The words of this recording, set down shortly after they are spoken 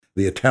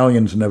The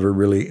Italians never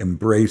really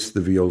embraced the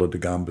viola da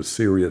gamba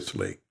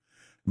seriously,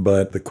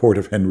 but the court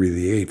of Henry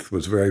VIII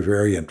was very,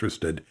 very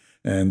interested,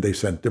 and they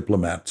sent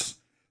diplomats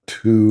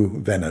to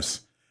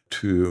Venice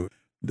to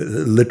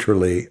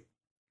literally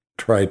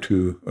try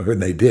to, and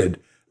they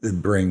did,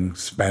 bring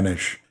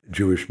Spanish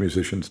Jewish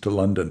musicians to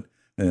London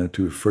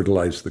to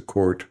fertilize the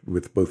court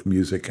with both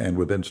music and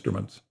with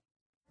instruments.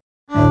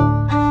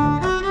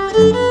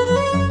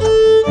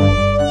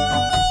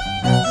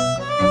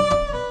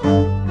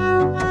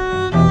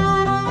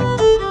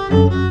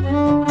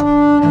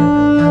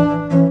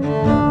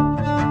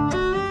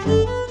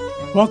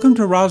 Welcome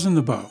to Rosin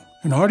the Bow,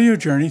 an audio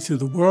journey through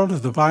the world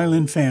of the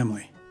violin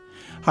family.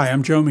 Hi,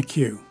 I'm Joe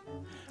McHugh.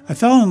 I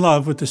fell in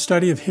love with the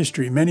study of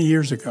history many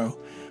years ago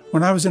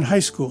when I was in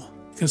high school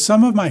because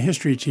some of my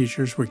history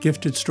teachers were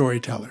gifted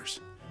storytellers.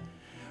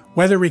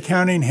 Whether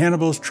recounting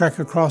Hannibal's trek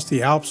across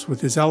the Alps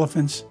with his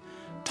elephants,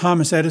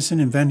 Thomas Edison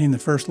inventing the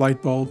first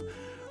light bulb,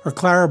 or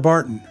Clara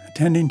Barton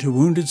attending to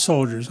wounded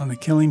soldiers on the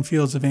killing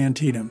fields of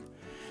Antietam,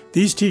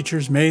 these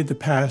teachers made the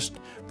past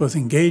both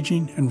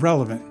engaging and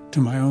relevant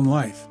to my own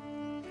life.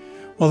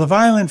 Well, the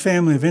violin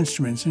family of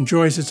instruments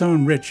enjoys its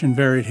own rich and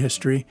varied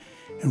history,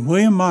 and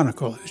William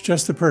Monacle is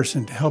just the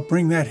person to help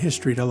bring that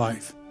history to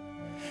life.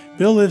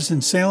 Bill lives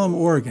in Salem,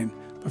 Oregon,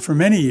 but for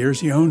many years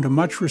he owned a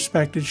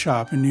much-respected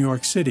shop in New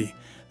York City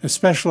that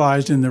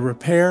specialized in the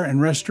repair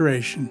and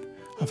restoration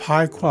of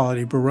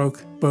high-quality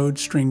Baroque bowed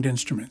stringed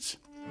instruments.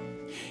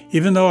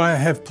 Even though I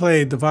have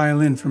played the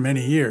violin for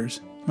many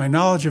years, my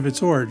knowledge of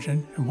its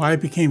origin and why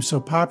it became so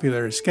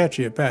popular is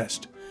sketchy at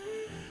best.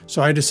 So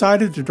I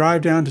decided to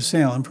drive down to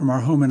Salem from our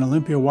home in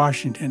Olympia,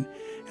 Washington,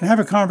 and have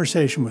a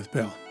conversation with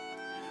Bill.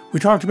 We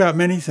talked about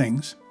many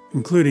things,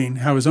 including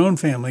how his own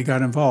family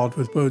got involved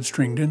with bowed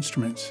stringed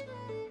instruments.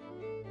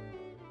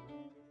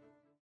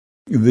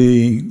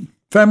 The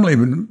family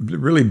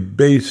really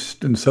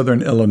based in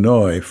southern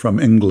Illinois from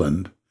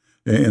England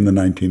in the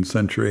 19th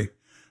century.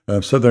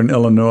 Southern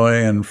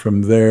Illinois, and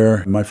from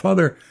there, my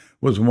father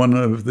was one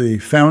of the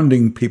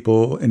founding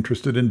people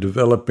interested in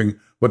developing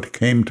what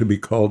came to be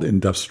called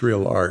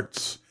industrial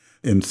arts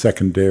in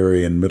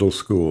secondary and middle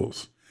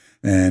schools.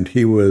 And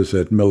he was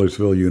at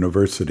Millersville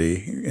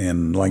University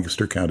in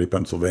Lancaster County,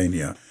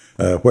 Pennsylvania,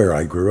 where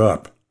I grew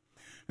up.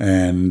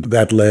 And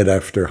that led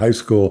after high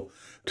school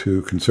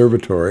to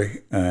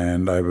conservatory,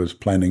 and I was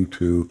planning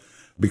to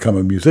become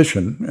a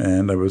musician,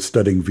 and I was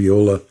studying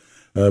viola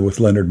with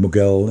Leonard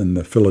Mugel in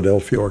the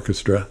Philadelphia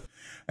Orchestra.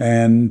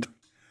 And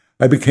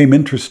I became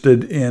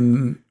interested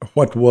in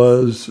what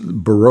was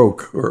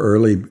Baroque or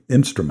early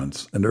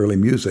instruments and early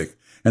music,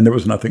 and there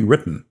was nothing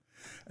written.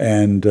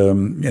 And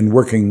in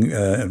working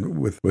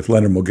with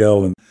Leonard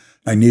Mugel, and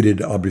I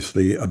needed,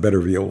 obviously, a better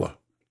viola.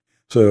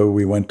 So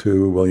we went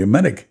to William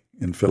Menig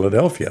in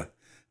Philadelphia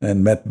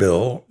and met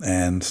Bill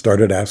and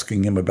started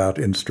asking him about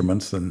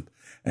instruments and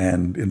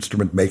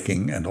instrument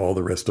making and all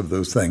the rest of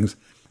those things.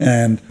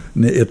 And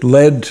it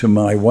led to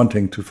my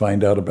wanting to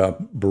find out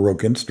about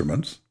Baroque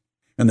instruments,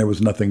 and there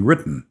was nothing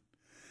written.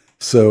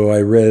 So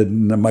I read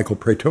Michael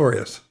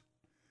Praetorius,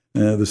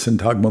 the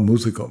Syntagma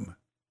Musicum,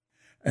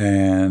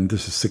 and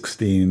this is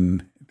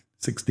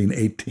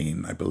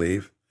 1618, I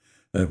believe,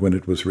 when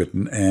it was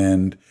written.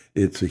 And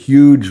it's a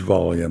huge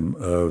volume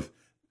of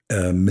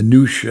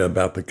minutiae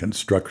about the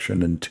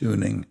construction and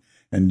tuning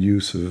and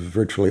use of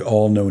virtually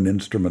all known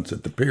instruments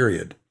at the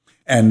period.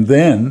 And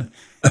then,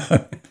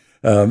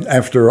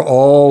 after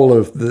all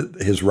of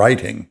his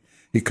writing,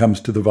 he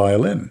comes to the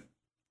violin.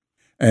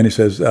 And he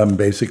says,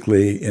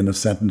 basically, in a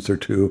sentence or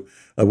two,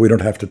 we don't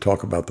have to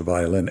talk about the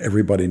violin.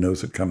 Everybody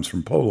knows it comes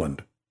from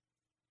Poland.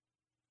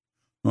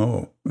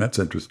 Oh, that's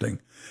interesting.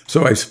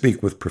 So I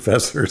speak with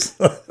professors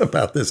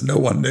about this. No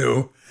one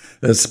knew.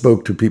 I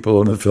spoke to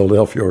people in the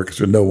Philadelphia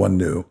Orchestra. No one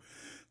knew.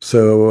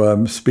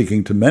 So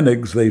speaking to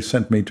Menigs, they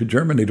sent me to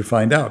Germany to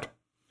find out.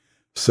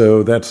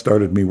 So that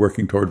started me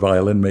working toward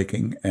violin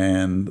making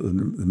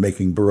and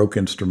making Baroque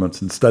instruments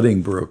and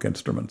studying Baroque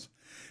instruments.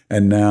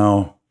 And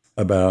now,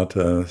 about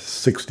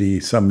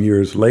 60-some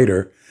years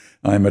later,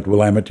 I'm at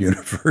Willamette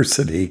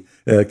University,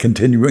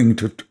 continuing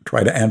to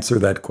try to answer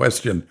that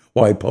question,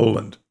 why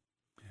Poland?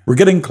 We're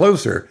getting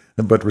closer,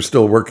 but we're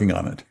still working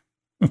on it.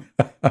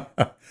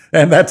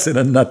 And that's in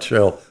a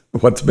nutshell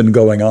what's been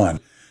going on.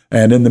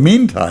 And in the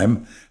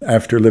meantime,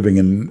 after living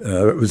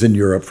it was in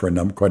Europe for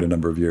quite a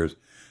number of years,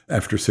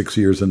 after 6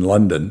 years in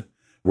London,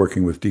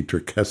 working with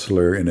Dietrich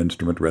Kessler in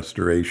instrument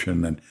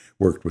restoration and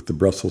worked with the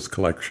Brussels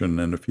Collection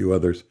and a few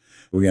others,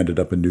 we ended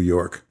up in New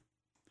York.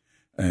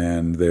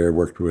 And there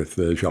worked with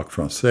Jacques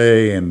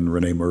Francais and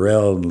René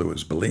Morel and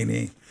Louis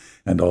Bellini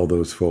and all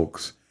those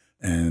folks.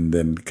 And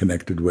then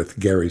connected with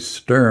Gary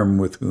Sturm,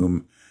 with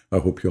whom I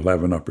hope you'll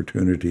have an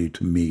opportunity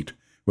to meet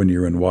when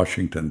you're in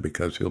Washington,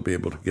 because he'll be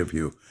able to give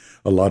you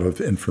a lot of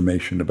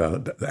information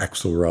about the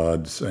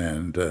Axelrods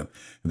and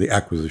the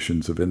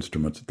acquisitions of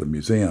instruments at the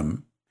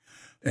museum.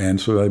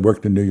 And so I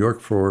worked in New York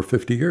for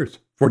 40 years.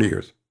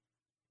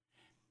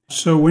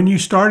 So when you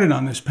started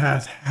on this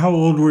path, how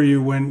old were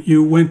you when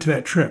you went to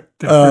that trip?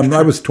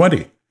 I was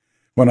 20.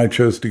 when I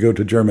chose to go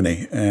to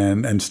Germany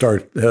and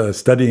start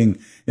studying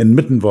in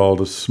Mittenwald,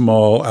 a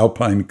small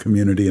alpine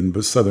community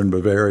in southern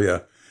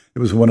Bavaria. It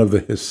was one of the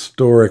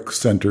historic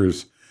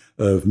centers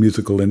of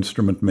musical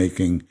instrument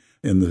making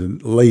in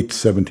the late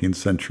 17th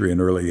century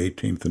and early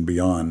 18th and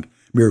beyond.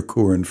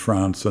 Mirecourt in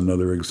France,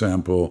 another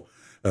example,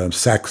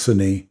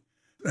 Saxony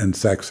and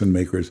Saxon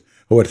makers.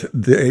 What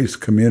these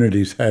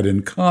communities had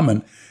in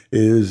common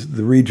is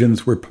the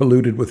regions were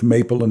polluted with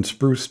maple and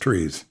spruce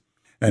trees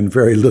and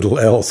very little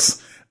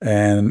else.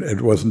 And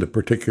it wasn't a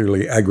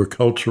particularly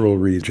agricultural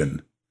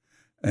region.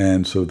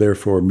 And so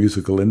therefore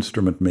musical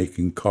instrument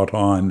making caught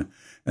on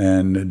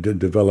and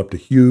developed a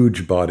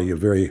huge body of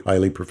very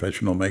highly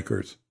professional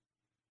makers.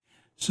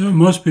 So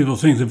most people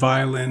think the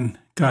violin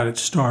got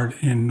its start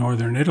in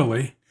northern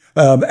Italy.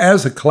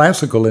 As a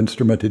classical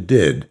instrument, it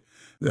did.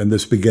 And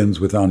this begins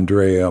with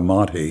Andrea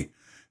Amati.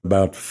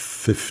 About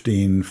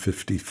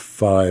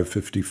 1555,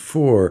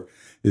 54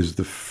 is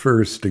the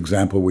first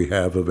example we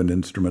have of an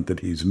instrument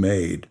that he's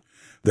made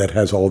that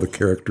has all the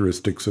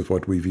characteristics of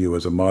what we view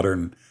as a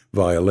modern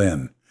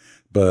violin.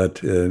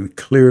 But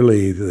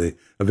clearly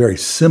a very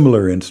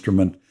similar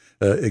instrument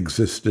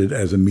existed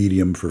as a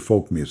medium for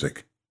folk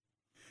music,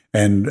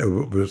 and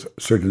it was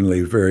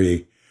certainly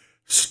very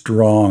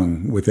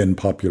strong within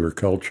popular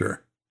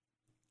culture.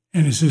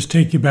 And does this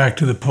take you back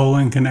to the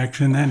Poland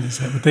connection then? Is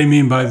that what they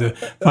mean by the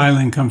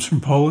violin comes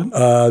from Poland?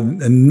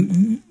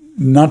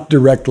 Not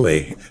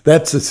directly.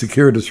 That's a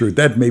circuitous route.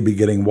 That may be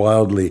getting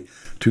wildly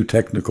too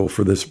technical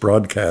for this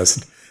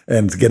broadcast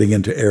and getting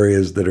into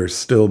areas that are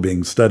still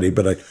being studied.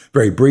 But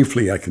very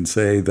briefly, I can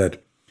say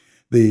that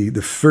the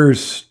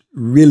first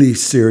really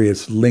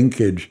serious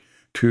linkage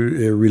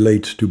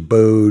relates to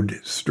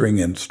bowed string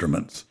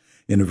instruments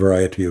in a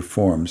variety of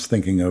forms,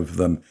 thinking of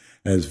them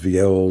as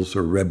viols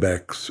or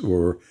rebecks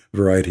or a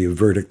variety of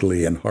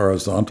vertically and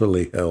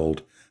horizontally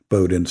held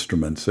bowed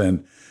instruments.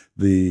 And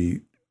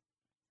the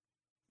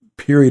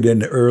period in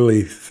the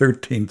early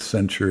 13th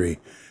century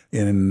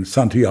in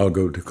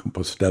Santiago de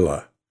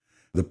Compostela,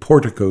 the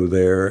portico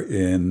there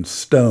in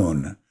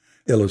stone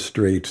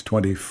illustrates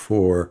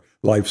 24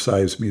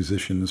 life-size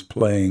musicians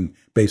playing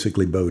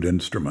basically bowed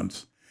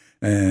instruments.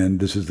 And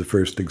this is the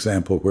first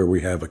example where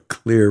we have a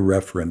clear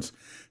reference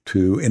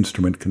to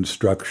instrument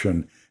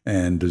construction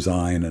and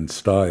design and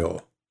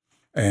style,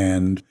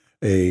 and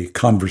a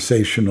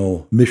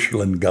conversational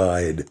Michelin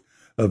guide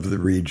of the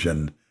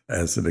region,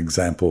 as an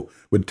example,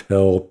 would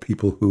tell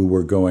people who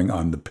were going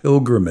on the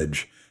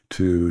pilgrimage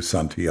to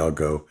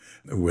Santiago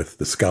with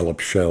the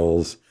scallop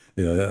shells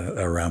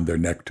around their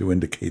neck to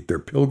indicate their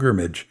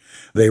pilgrimage.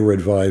 They were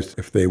advised,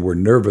 if they were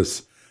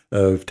nervous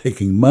of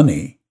taking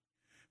money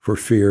for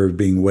fear of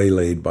being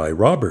waylaid by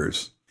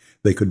robbers,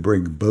 they could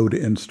bring bowed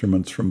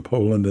instruments from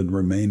Poland and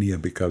Romania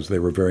because they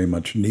were very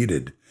much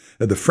needed.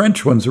 The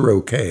French ones are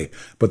okay,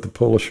 but the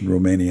Polish and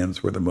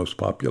Romanians were the most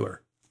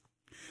popular.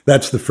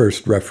 That's the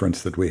first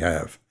reference that we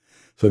have.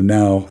 So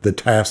now the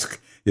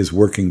task is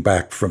working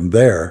back from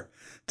there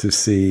to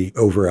see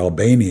over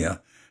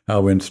Albania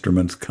how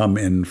instruments come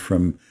in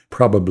from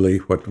probably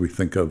what we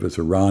think of as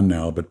Iran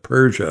now, but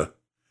Persia.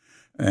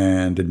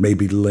 And it may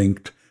be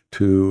linked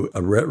to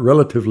a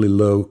relatively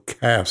low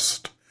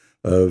caste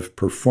of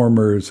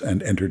performers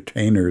and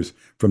entertainers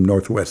from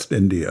northwest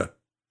India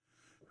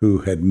who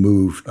had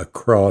moved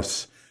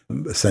across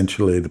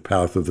essentially the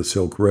path of the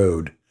Silk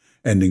Road,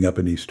 ending up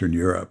in Eastern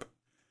Europe.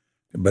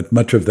 But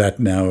much of that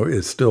now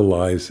still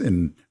lies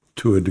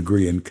to a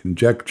degree in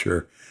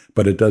conjecture,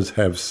 but it does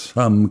have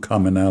some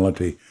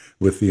commonality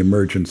with the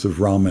emergence of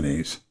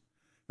Romanis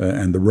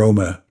and the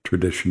Roma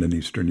tradition in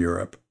Eastern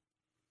Europe.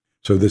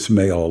 So this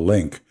may all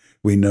link.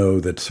 We know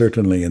that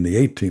certainly in the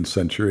 18th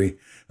century,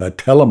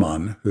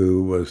 Telemann,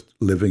 who was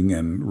living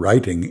and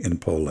writing in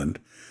Poland,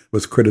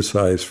 was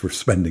criticized for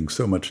spending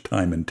so much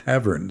time in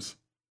taverns.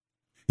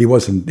 He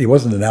wasn't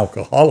an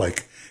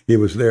alcoholic. He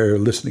was there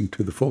listening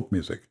to the folk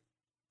music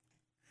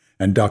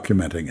and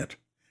documenting it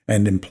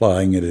and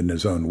implying it in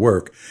his own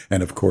work.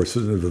 And of course,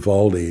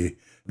 Vivaldi,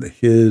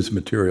 his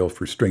material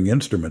for string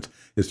instruments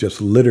is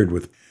just littered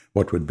with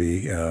what would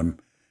be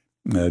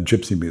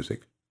gypsy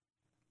music.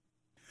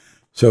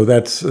 So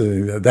that's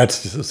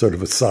just sort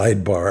of a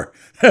sidebar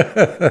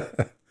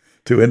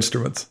to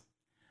instruments.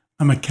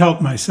 I'm a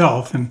Celt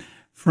myself, and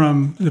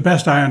from the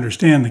best I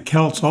understand, the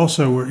Celts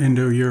also were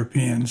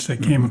Indo-Europeans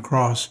that came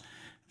across,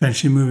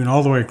 eventually moving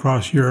all the way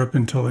across Europe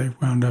until they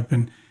wound up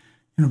in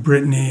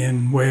Brittany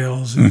and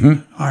Wales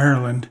and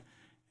Ireland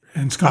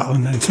and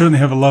Scotland, and certainly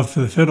have a love for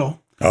the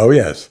fiddle. Oh,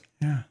 yes.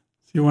 Yeah.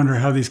 So you wonder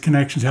how these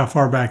connections, how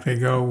far back they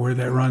go, where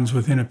that runs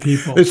within a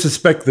people. I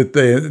suspect that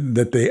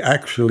they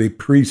actually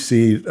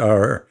precede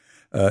our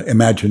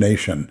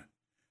imagination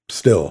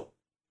still.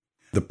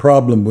 The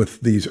problem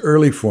with these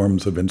early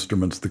forms of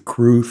instruments, the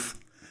crwth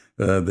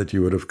that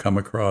you would have come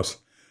across,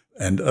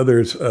 and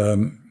others,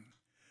 the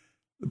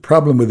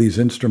problem with these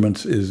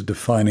instruments is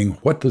defining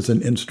what does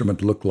an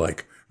instrument look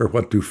like, or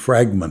what do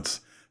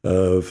fragments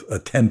of a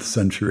 10th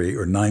century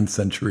or 9th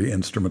century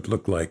instrument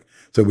look like.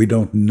 So we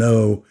don't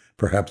know,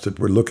 perhaps, that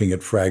we're looking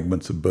at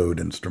fragments of bowed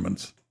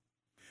instruments.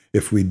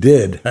 If we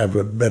did have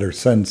a better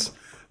sense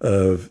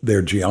of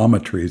their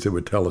geometries, it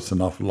would tell us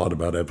an awful lot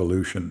about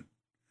evolution.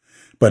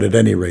 But at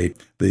any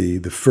rate, the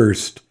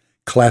first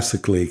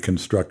classically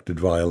constructed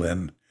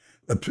violin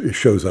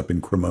shows up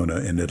in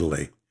Cremona in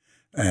Italy.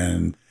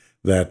 And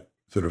that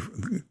sort of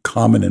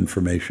common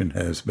information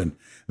has been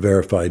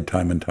verified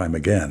time and time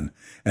again.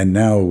 And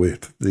now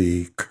with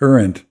the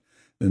current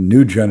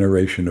new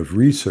generation of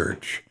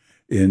research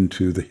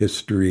into the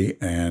history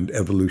and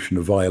evolution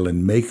of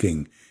violin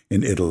making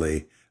in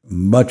Italy,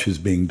 much is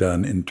being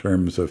done in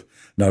terms of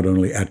not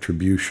only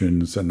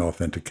attributions and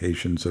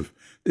authentications of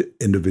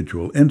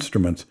individual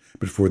instruments,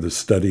 but for the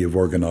study of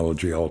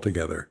organology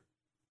altogether.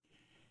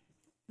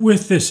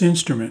 With this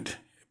instrument,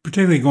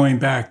 particularly going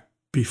back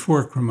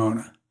before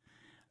Cremona,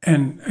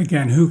 and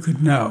again, who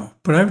could know?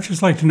 But I would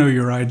just like to know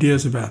your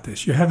ideas about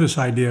this. You have this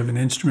idea of an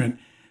instrument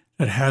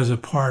that has a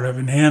part of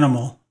an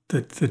animal,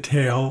 the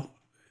tail,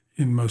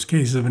 in most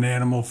cases, of an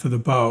animal for the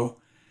bow.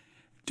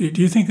 Do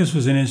you think this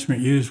was an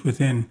instrument used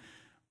within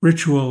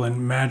ritual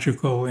and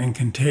magical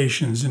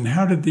incantations? And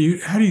how do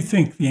you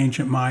think the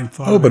ancient mind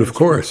thought? Oh, but of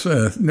course,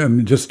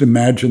 just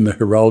imagine the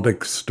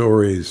heraldic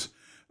stories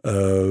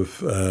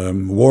of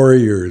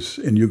warriors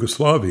in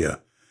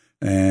Yugoslavia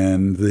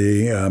and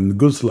the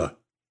guzla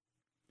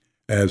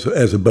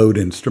as a bowed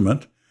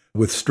instrument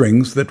with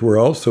strings that were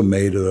also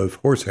made of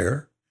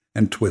horsehair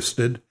and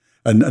twisted.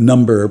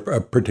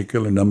 A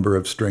particular number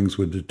of strings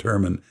would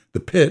determine the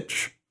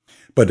pitch,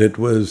 but it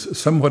was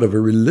somewhat of a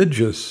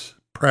religious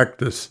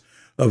practice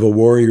of a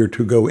warrior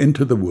to go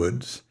into the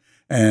woods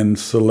and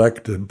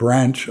select a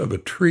branch of a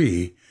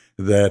tree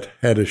that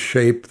had a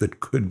shape that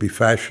could be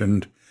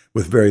fashioned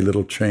with very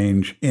little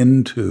change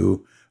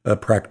into a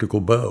practical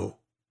bow.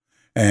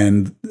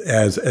 And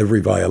as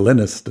every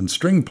violinist and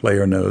string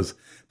player knows,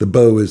 the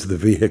bow is the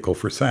vehicle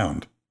for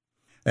sound.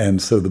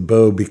 And so the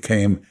bow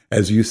became,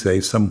 as you say,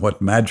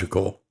 somewhat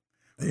magical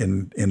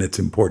in its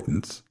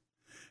importance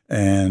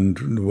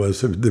and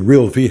was the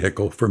real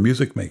vehicle for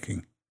music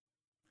making.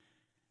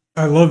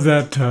 I love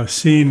that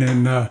scene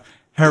in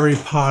Harry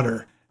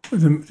Potter,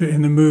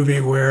 in the movie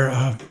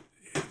where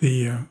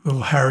the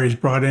little Harry's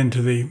brought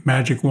into the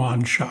magic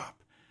wand shop,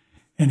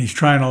 and he's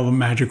trying all the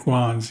magic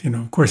wands.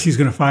 Of course, he's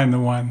going to find the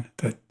one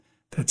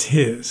that's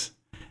his,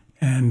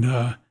 and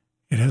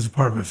it has a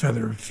part of a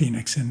feather of a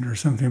phoenix in it or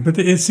something. But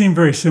it seemed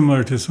very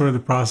similar to sort of the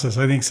process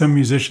I think some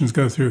musicians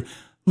go through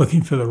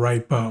looking for the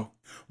right bow.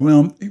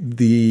 Well,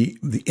 the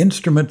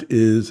instrument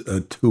is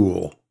a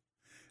tool.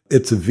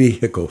 It's a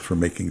vehicle for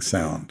making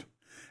sound.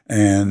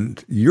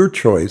 And your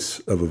choice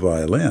of a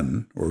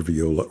violin or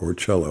viola or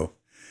cello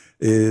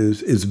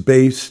is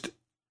based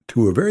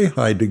to a very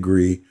high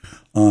degree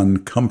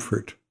on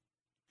comfort.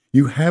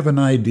 You have an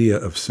idea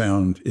of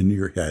sound in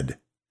your head.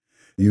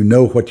 You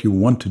know what you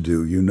want to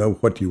do. You know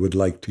what you would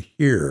like to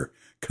hear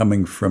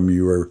coming from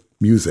your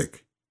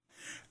music.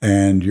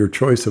 And your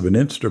choice of an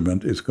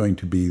instrument is going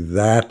to be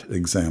that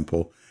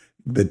example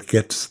that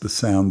gets the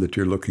sound that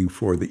you're looking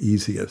for the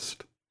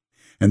easiest.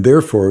 And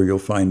therefore, you'll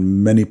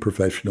find many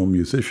professional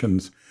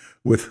musicians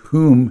with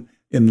whom,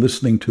 in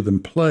listening to them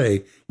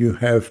play, you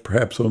have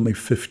perhaps only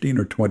 15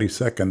 or 20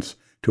 seconds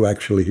to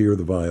actually hear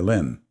the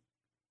violin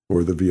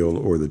or the viola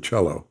or the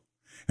cello.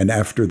 And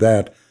after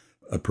that,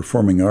 a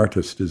performing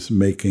artist is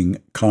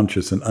making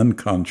conscious and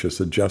unconscious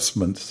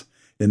adjustments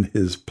in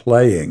his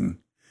playing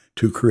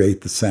to create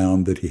the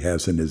sound that he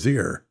has in his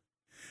ear.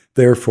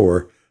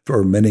 Therefore,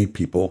 for many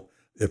people,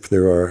 if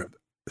there are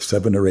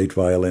 7 or 8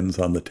 violins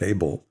on the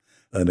table,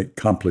 an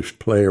accomplished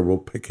player will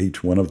pick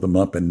each one of them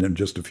up, and in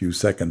just a few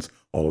seconds,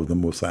 all of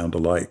them will sound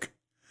alike.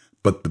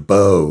 But the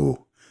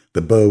bow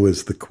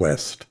is the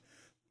quest.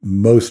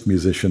 Most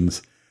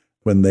musicians,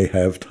 when they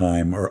have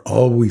time, are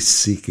always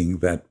seeking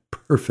that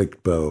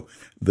perfect bow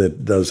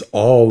that does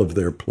all of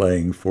their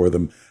playing for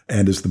them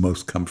and is the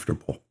most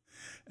comfortable.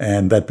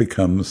 And that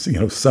becomes,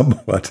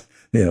 somewhat,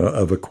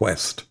 of a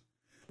quest.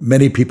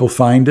 Many people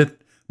find it,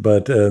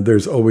 but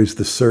there's always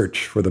the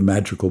search for the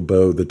magical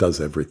bow that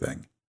does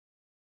everything.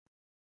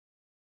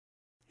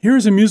 Here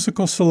is a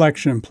musical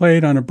selection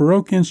played on a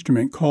Baroque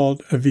instrument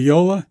called a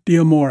viola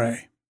d'amore.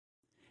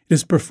 It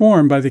is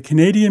performed by the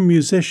Canadian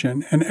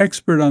musician and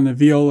expert on the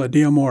viola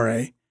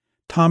d'amore,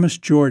 Thomas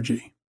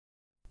Georgi.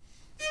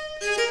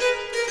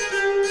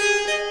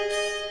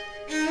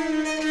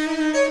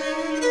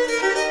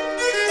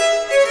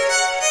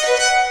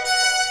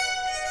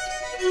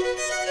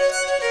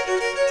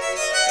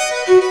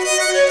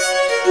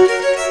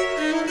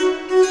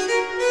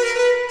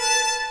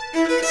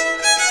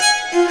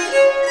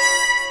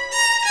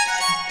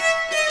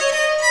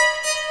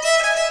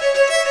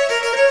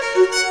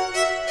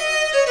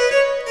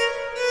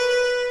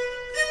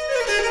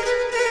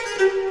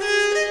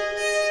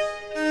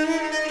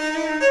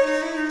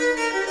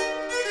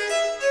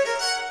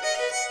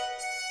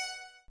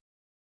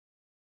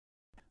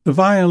 The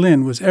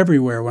violin was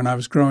everywhere when I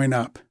was growing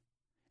up,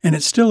 and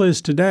it still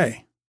is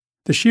today.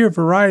 The sheer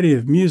variety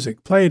of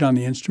music played on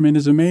the instrument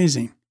is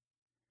amazing.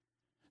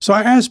 So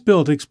I asked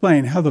Bill to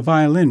explain how the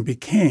violin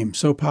became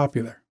so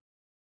popular.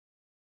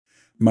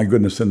 my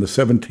goodness, in the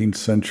 17th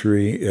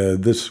century,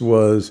 this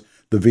was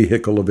the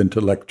vehicle of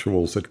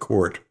intellectuals at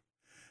court.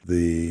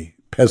 The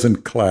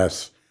peasant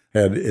class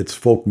had its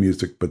folk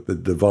music, but the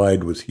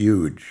divide was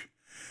huge.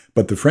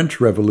 But the French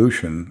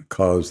Revolution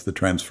caused the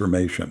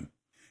transformation.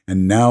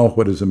 And now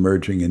what is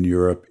emerging in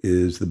Europe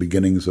is the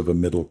beginnings of a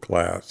middle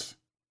class.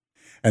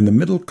 And the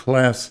middle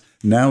class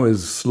now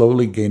is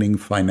slowly gaining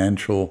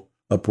financial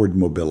upward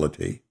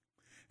mobility.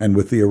 And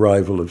with the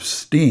arrival of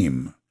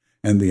steam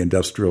and the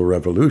Industrial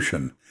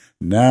Revolution,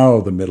 now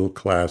the middle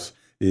class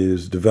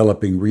is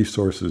developing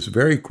resources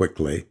very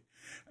quickly,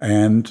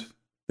 and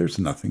there's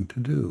nothing to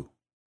do.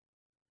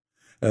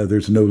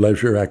 There's no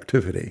leisure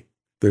activity.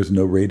 There's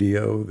no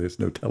radio. There's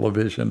no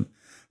television.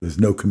 There's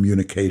no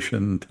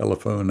communication.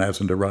 Telephone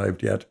hasn't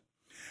arrived yet.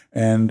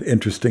 And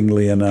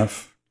interestingly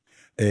enough,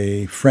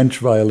 a French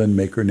violin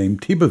maker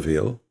named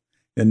Thibauville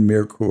in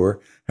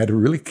Mirecourt had a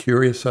really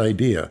curious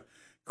idea.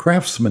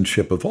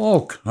 Craftsmanship of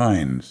all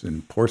kinds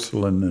in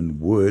porcelain and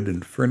wood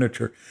and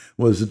furniture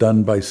was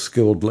done by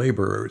skilled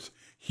laborers.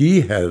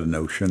 He had a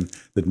notion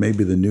that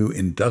maybe the new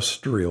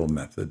industrial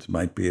methods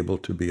might be able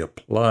to be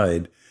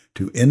applied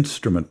to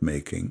instrument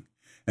making.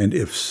 And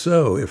if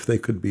so, if they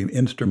could be,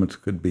 instruments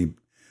could be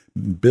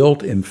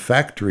built in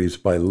factories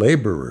by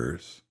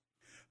laborers,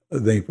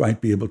 they might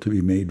be able to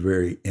be made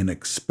very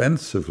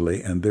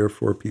inexpensively, and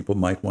therefore people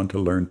might want to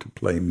learn to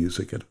play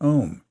music at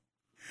home.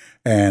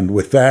 And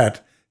with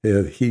that,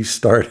 he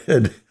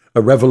started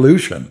a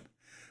revolution,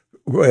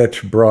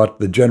 which brought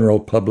the general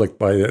public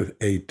by the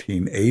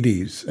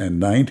 1880s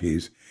and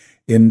 90s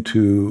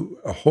into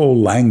a whole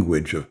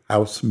language of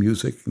house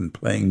music and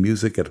playing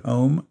music at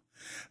home.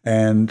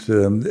 And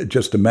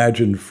just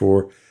imagine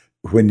for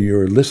when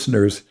your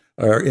listeners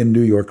are in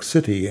New York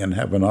City and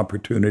have an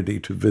opportunity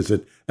to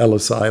visit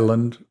Ellis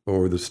Island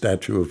or the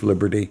Statue of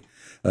Liberty,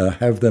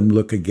 have them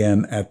look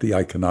again at the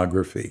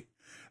iconography,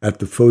 at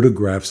the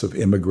photographs of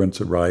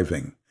immigrants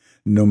arriving.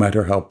 No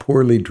matter how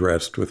poorly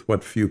dressed with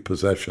what few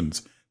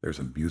possessions, there's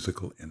a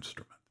musical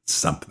instrument,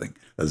 something,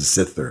 a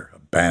zither, a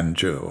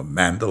banjo, a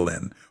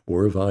mandolin,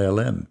 or a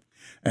violin.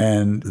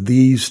 And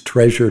these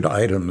treasured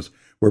items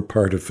were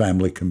part of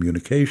family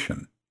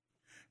communication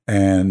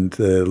and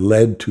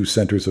led to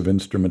centers of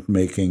instrument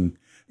making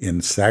in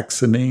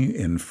Saxony,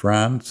 in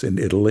France, in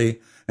Italy,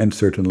 and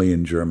certainly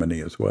in Germany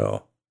as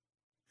well.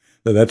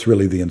 So that's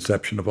really the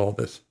inception of all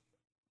this.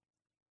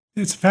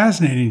 It's a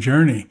fascinating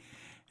journey.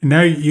 And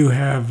now you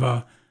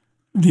have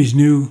these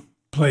new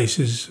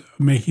places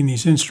making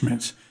these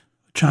instruments,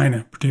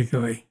 China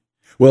particularly.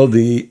 Well,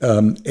 the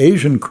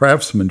Asian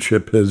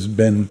craftsmanship has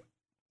been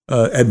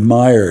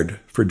admired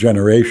for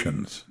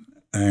generations,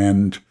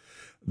 and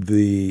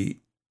the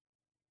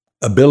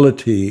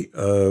ability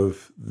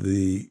of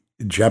the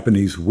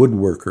Japanese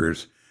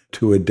woodworkers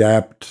to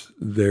adapt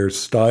their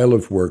style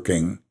of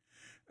working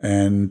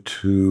and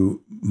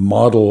to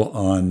model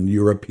on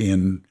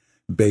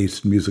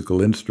European-based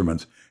musical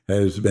instruments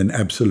has been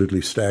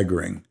absolutely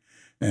staggering.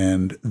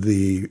 And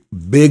the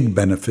big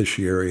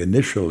beneficiary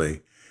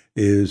initially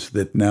is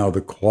that now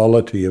the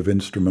quality of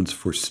instruments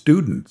for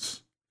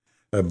students,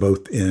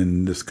 both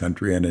in this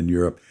country and in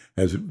Europe,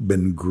 has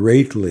been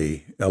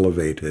greatly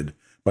elevated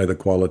by the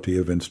quality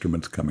of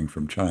instruments coming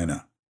from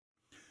China.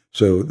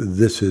 So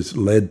this has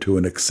led to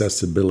an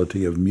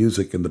accessibility of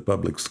music in the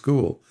public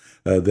school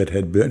that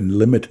had been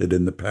limited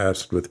in the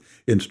past with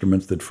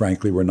instruments that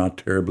frankly were not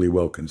terribly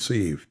well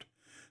conceived.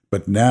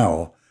 But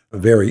now,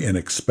 very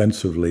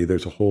inexpensively,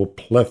 there's a whole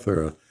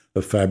plethora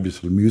of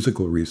fabulous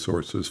musical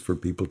resources for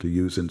people to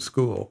use in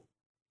school,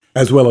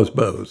 as well as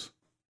bows.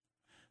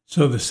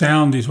 So the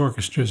sound these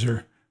orchestras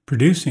are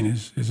producing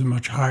is a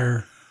much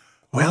higher...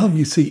 Well,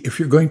 you see, if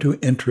you're going to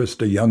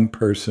interest a young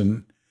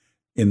person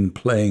in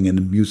playing a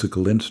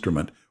musical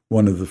instrument,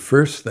 one of the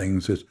first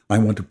things is, I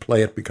want to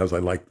play it because I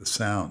like the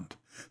sound.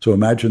 So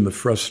imagine the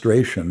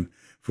frustration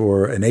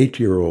for an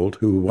 8-year-old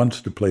who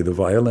wants to play the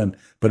violin,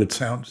 but it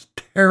sounds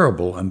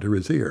terrible under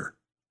his ear.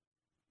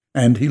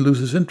 And he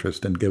loses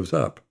interest and gives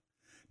up.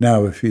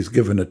 Now, if he's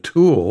given a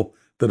tool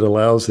that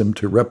allows him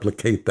to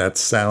replicate that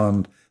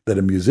sound that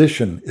a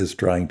musician is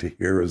trying to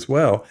hear as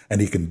well, and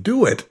he can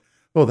do it,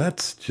 well,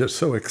 that's just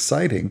so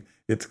exciting.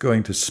 It's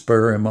going to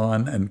spur him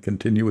on and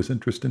continue his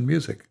interest in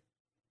music.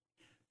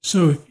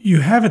 So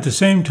you have at the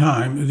same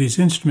time these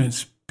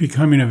instruments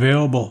becoming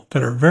available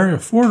that are very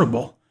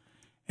affordable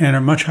and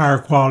are much higher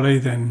quality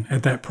than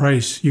at that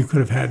price you could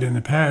have had in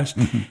the past.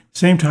 Mm-hmm.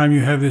 Same time,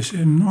 you have this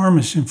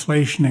enormous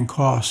inflation in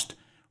cost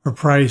or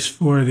price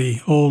for the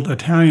old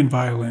Italian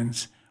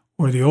violins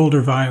or the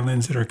older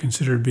violins that are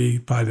considered to be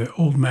by the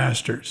old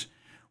masters,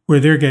 where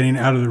they're getting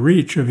out of the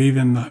reach of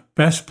even the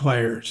best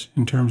players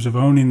in terms of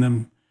owning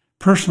them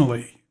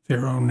personally.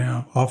 They're owned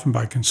now often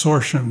by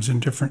consortiums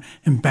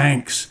and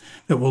banks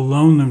that will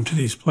loan them to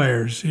these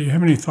players. Do you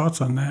have any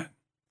thoughts on that?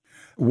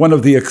 One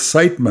of the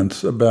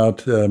excitements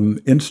about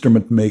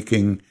instrument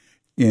making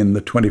in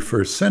the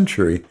 21st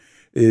century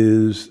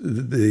is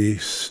the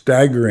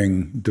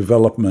staggering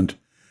development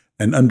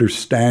and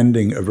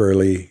understanding of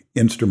early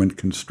instrument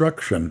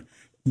construction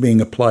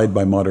being applied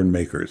by modern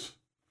makers.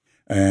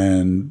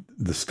 and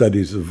the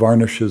studies of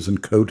varnishes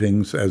and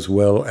coatings, as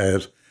well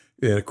as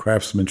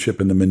craftsmanship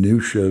in the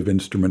minutiae of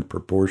instrument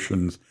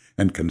proportions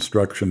and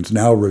constructions,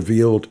 now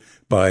revealed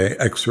by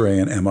X-ray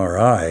and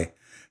MRI,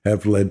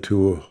 have led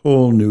to a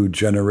whole new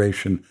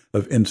generation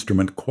of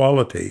instrument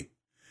quality.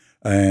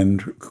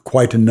 And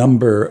quite a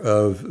number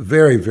of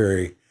very,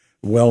 very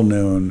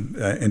well-known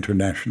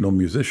international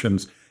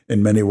musicians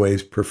in many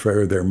ways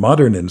prefer their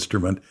modern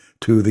instrument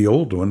to the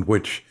old one,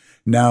 which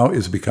now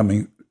is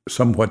becoming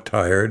somewhat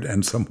tired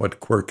and somewhat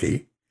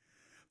quirky.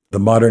 The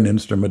modern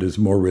instrument is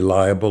more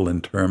reliable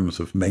in terms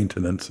of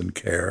maintenance and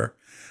care,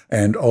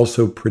 and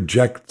also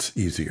projects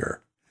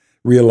easier,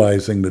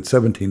 realizing that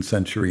 17th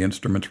century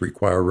instruments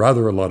require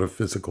rather a lot of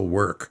physical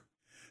work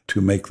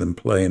to make them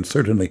play, and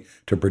certainly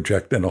to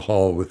project in a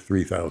hall with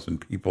 3,000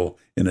 people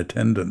in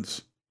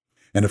attendance.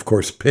 And of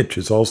course, pitch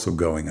is also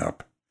going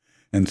up.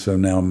 And so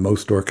now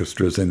most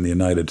orchestras in the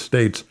United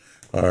States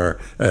are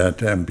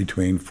at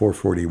between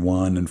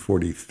 441 and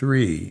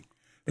 43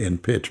 in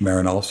pitch.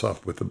 Marin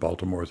Alsop with the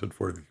Baltimores at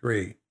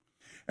 43.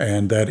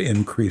 And that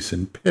increase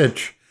in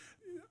pitch,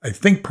 I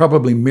think,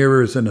 probably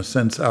mirrors, in a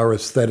sense, our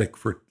aesthetic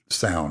for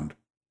sound.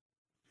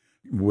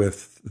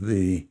 With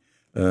the,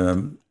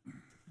 and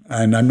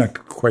I'm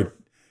not quite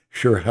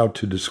sure how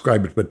to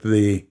describe it, but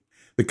the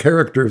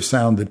character of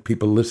sound that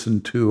people listen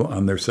to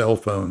on their cell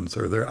phones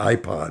or their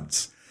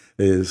iPods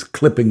is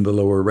clipping the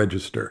lower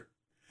register.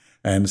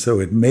 And so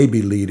it may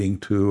be leading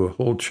to a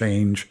whole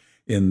change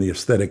in the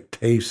aesthetic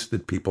taste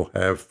that people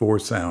have for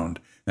sound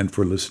and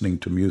for listening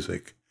to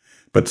music.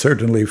 But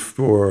certainly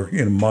for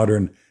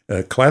modern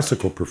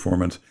classical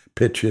performance,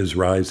 pitch is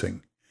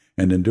rising.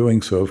 And in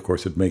doing so, of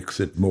course, it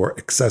makes it more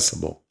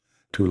accessible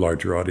to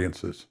larger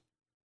audiences.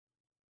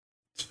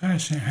 It's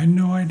fascinating. I had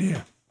no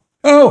idea.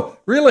 Oh,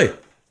 really?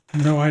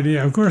 No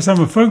idea. Of course,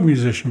 I'm a folk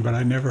musician, but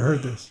I never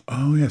heard this.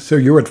 Oh, yeah. So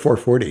you're at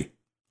 440.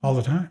 All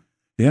the time.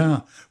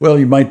 Yeah. Well,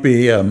 you might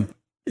be.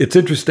 It's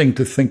interesting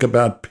to think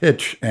about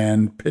pitch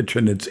and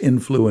its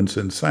influence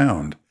in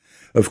sound.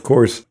 Of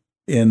course,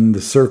 in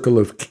the circle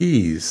of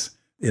keys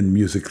in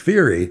music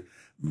theory,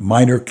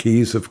 minor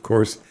keys, of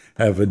course,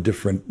 have a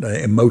different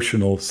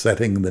emotional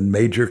setting than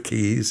major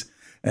keys.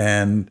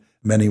 And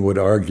many would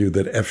argue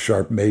that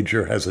F-sharp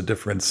major has a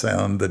different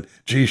sound than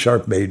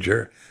G-sharp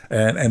major,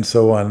 and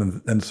so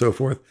on and so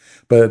forth.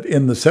 But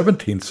in the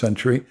 17th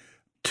century,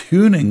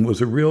 tuning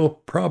was a real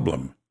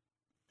problem.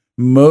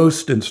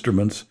 Most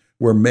instruments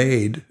were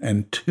made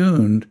and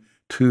tuned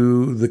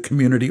to the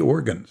community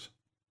organs,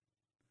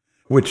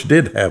 which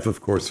did have,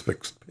 of course,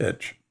 fixed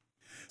pitch.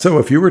 So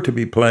if you were to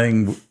be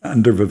playing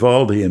under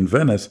Vivaldi in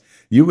Venice,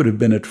 you would have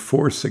been at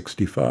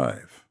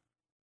 465.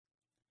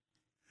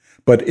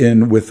 But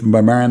with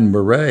Marin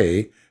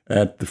Murray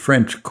at the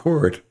French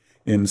court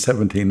in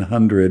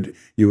 1700,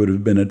 you would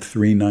have been at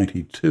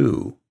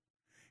 392.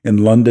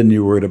 In London,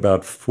 you were at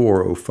about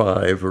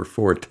 405 or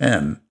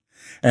 410.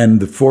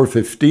 And the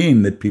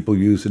 415 that people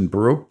use in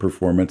Baroque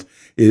performance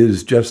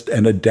is just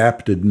an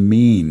adapted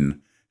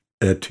mean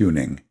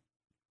tuning.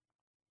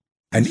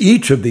 And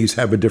each of these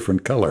have a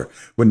different color.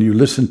 When you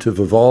listen to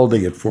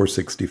Vivaldi at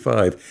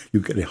 465, you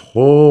get a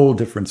whole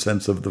different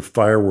sense of the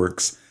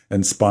fireworks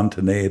and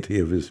spontaneity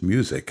of his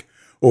music.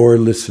 Or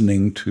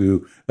listening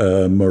to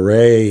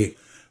Murray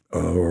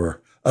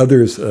or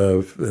others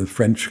of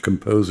French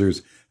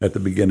composers at the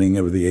beginning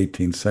of the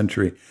 18th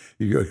century,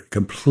 you get a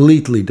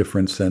completely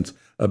different sense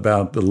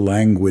about the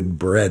languid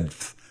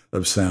breadth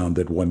of sound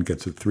that one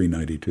gets at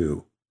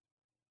 392.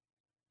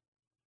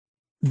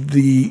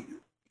 The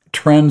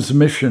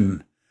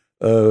transmission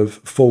of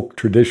folk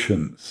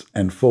traditions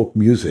and folk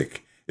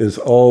music is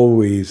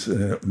always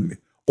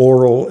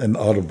oral and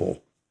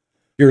audible,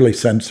 purely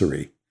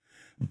sensory.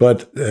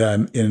 But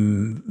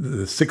in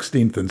the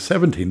 16th and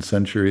 17th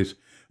centuries,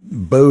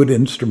 bowed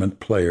instrument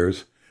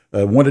players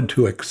wanted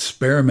to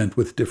experiment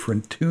with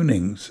different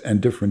tunings and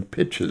different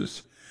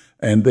pitches.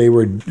 And they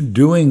were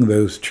doing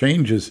those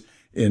changes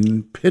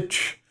in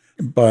pitch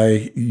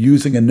by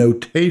using a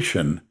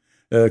notation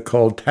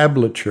called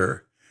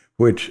tablature,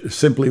 which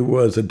simply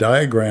was a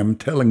diagram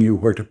telling you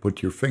where to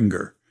put your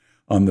finger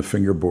on the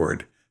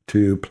fingerboard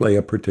to play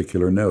a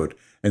particular note.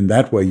 And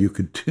that way you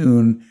could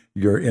tune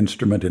your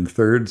instrument in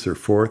thirds or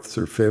fourths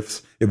or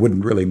fifths. It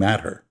wouldn't really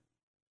matter.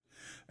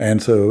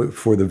 And so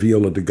for the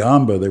viola da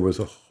gamba, there was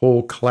a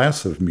whole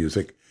class of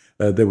music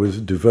that was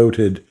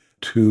devoted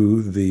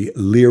to the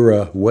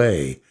lira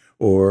way,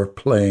 or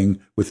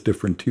playing with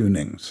different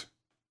tunings.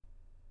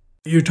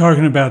 You're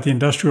talking about the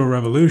Industrial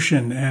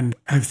Revolution, and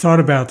I've thought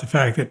about the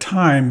fact that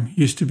time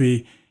used to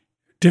be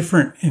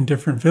different in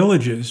different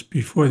villages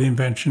before the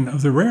invention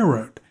of the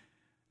railroad.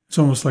 It's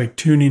almost like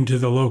tuning to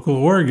the local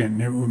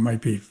organ. It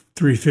might be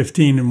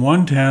 3:15 in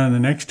one town, and the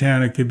next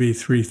town it could be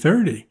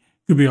 3:30. It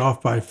could be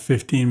off by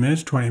 15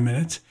 minutes, 20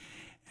 minutes.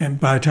 And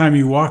by the time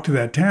you walked to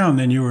that town,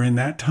 then you were in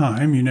that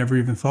time. You never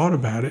even thought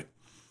about it.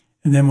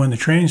 And then when the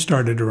trains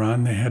started to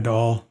run, they had to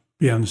all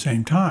be on the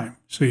same time.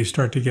 So you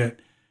start to get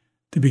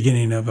the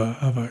beginning of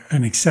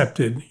an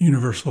accepted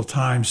universal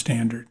time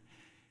standard.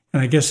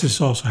 And I guess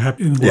this also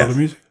happened in the world of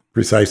music.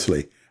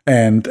 Precisely.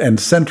 And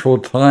Central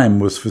Time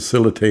was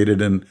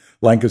facilitated in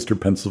Lancaster,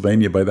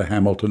 Pennsylvania by the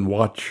Hamilton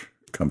Watch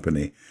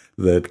Company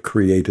that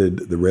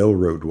created the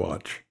railroad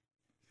watch.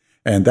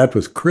 And that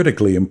was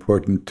critically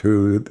important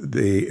to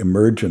the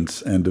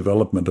emergence and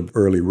development of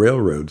early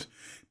railroads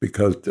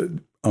because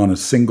on a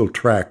single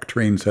track,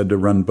 trains had to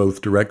run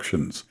both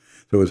directions.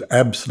 So it was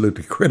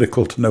absolutely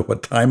critical to know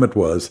what time it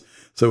was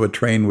so a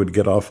train would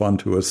get off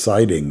onto a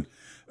siding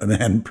and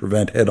then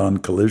prevent head-on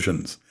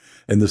collisions.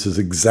 And this is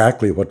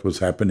exactly what was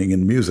happening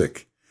in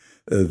music,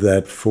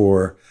 that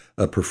for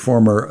a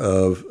performer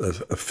of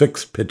a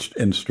fixed-pitched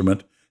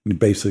instrument,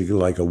 basically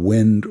like a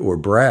wind or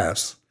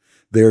brass,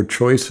 their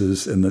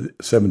choices in the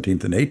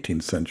 17th and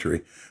 18th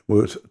century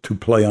was to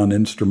play on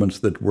instruments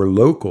that were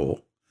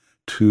local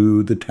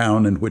to the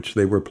town in which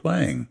they were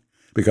playing,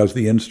 because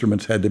the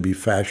instruments had to be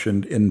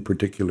fashioned in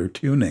particular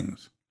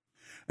tunings.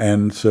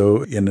 And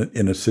so in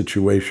a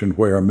situation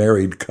where a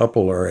married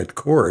couple are at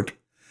court,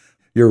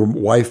 your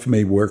wife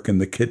may work in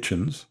the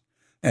kitchens,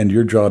 and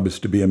your job is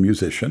to be a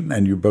musician,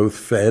 and you're both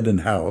fed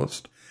and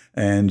housed,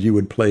 and you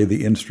would play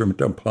the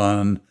instrument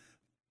upon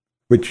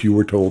which you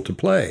were told to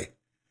play.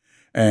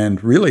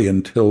 And really,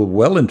 until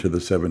well into the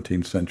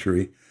 17th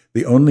century,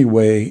 the only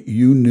way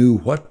you knew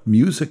what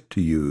music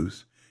to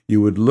use,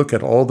 you would look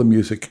at all the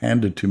music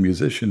handed to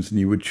musicians, and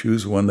you would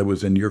choose one that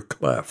was in your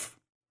clef.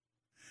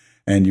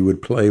 And you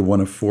would play one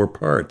of four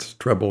parts,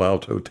 treble,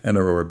 alto,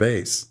 tenor, or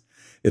bass.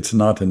 It's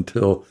not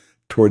until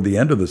toward the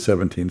end of the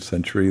 17th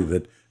century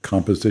that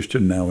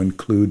composition now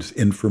includes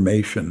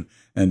information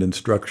and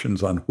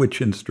instructions on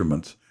which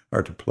instruments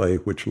are to play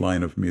which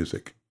line of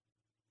music.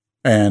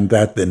 And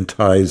that then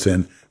ties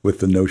in with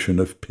the notion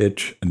of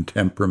pitch and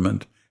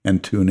temperament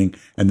and tuning,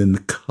 and then the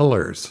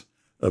colors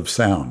of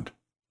sound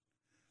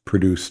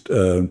produced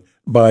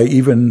by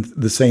even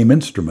the same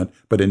instrument,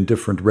 but in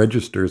different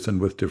registers and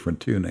with different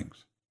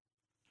tunings.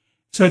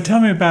 So tell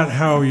me about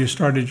how you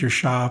started your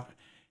shop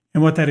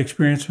and what that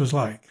experience was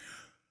like.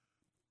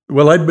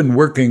 Well, I'd been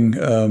working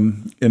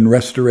in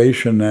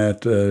restoration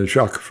at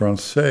Jacques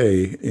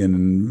Francais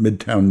in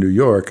Midtown, New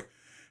York,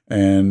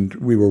 and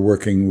we were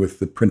working with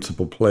the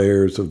principal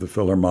players of the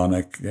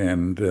Philharmonic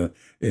and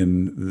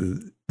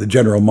in the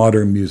general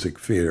modern music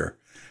sphere.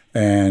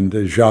 And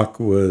Jacques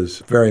was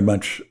very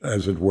much,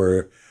 as it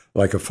were,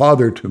 like a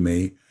father to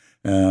me.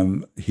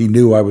 He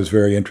knew I was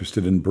very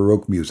interested in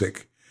Baroque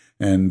music,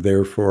 and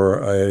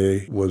therefore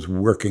I was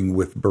working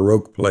with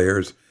Baroque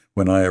players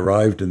when I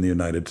arrived in the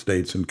United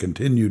States and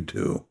continued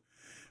to.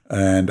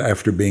 And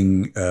after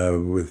being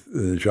with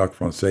Jacques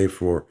Francais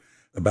for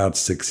about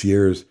 6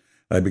 years,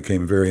 I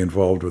became very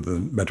involved with the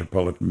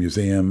Metropolitan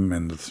Museum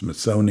and the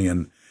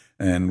Smithsonian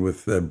and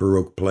with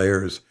Baroque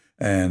players,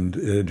 and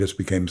it just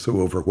became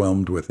so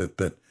overwhelmed with it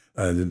that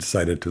I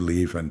decided to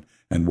leave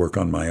and work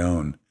on my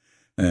own.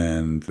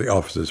 And the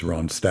offices were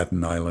on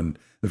Staten Island,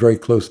 very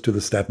close to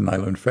the Staten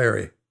Island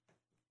Ferry.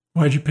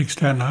 Why'd you pick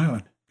Staten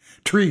Island?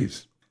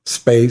 Trees,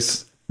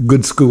 space,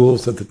 good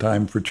schools at the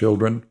time for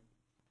children.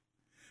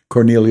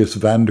 Cornelius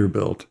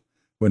Vanderbilt,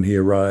 when he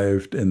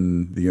arrived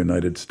in the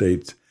United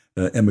States,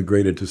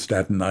 emigrated to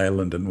Staten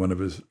Island, and one of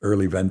his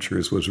early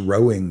ventures was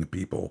rowing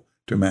people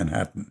to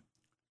Manhattan.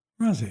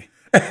 Was he?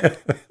 I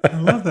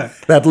love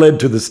that. That led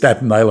to the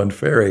Staten Island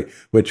Ferry,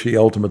 which he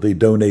ultimately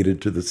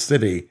donated to the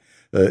city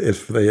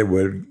if they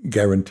would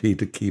guarantee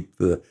to keep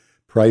the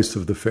price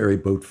of the ferry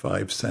boat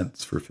 5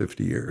 cents for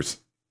 50 years.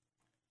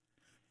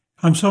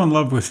 I'm so in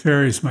love with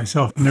ferries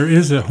myself. And there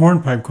is a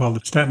hornpipe called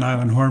the Staten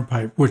Island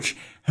Hornpipe, which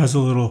has a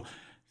little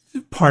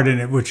part in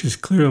it, which is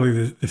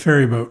clearly the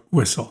ferry boat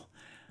whistle.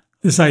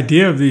 This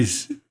idea of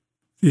these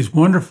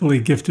wonderfully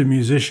gifted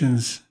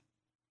musicians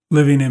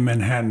living in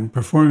Manhattan,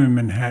 performing in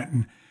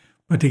Manhattan,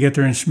 but to get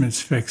their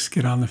instruments fixed,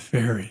 get on the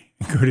ferry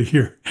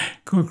and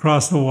go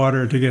across the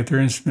water to get their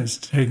instruments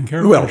taken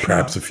care of. Well,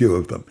 perhaps a few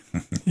of them.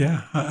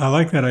 Yeah, I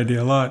like that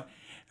idea a lot.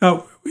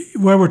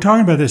 While we're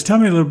talking about this, tell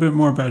me a little bit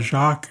more about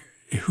Jacques,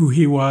 who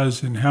he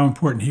was and how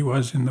important he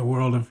was in the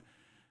world of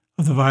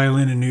the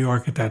violin in New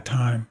York at that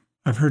time.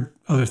 I've heard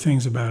other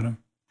things about him.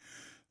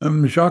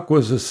 Jacques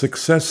was a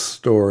success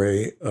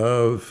story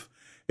of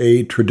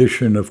a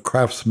tradition of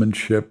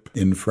craftsmanship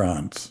in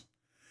France.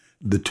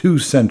 The two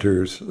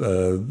centers,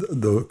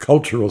 the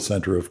cultural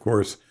center, of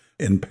course,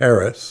 in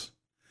Paris,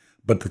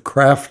 but the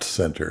craft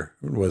center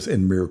was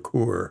in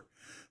Mirecourt.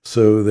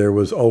 So there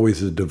was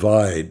always a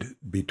divide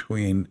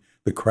between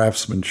the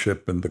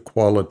craftsmanship and the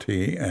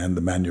quality and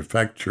the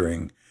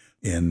manufacturing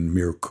in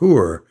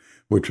Mirecourt,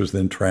 which was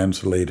then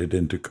translated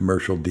into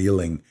commercial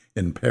dealing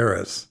in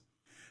Paris.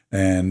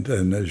 And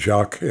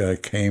Jacques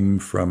came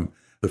from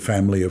the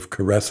family of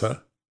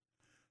Caressa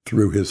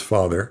through his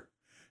father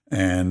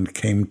and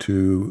came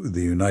to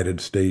the United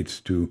States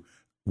to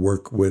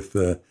work with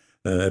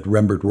at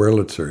Rembert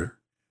Wurlitzer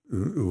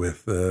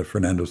with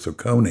Fernando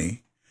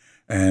Sacconi,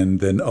 and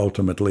then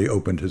ultimately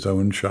opened his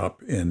own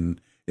shop in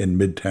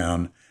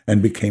Midtown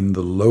and became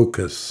the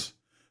locus,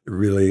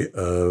 really,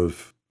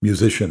 of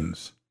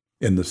musicians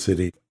in the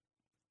city.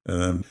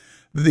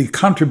 The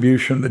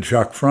contribution that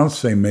Jacques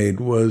Francais made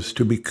was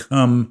to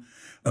become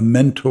a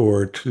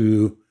mentor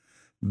to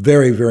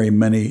very, very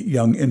many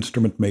young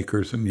instrument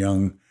makers and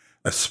young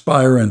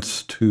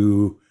aspirants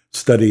to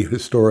study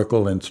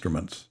historical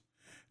instruments.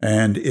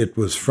 And it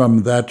was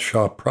from that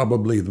shop,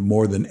 probably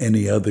more than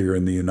any other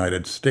in the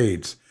United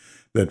States,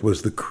 that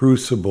was the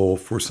crucible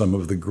for some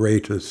of the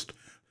greatest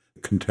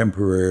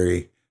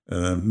contemporary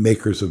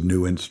makers of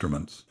new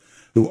instruments,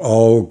 who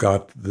all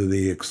got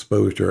the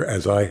exposure,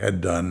 as I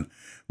had done,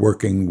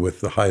 working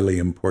with the highly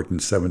important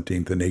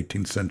 17th and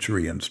 18th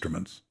century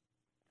instruments.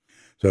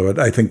 So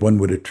I think one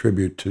would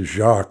attribute to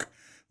Jacques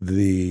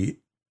the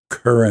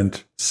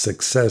current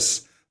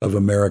success of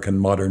American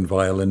modern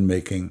violin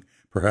making,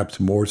 perhaps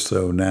more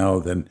so now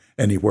than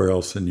anywhere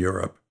else in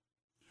Europe.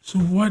 So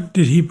what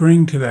did he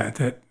bring to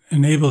that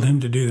enabled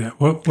him to do that?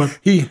 What?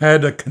 He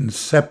had a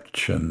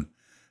conception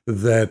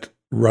that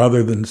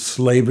rather than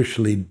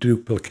slavishly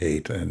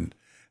duplicate and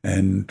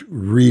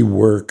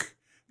rework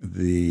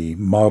the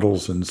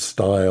models and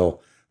style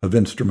of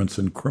instruments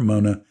in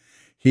Cremona,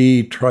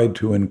 he tried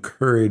to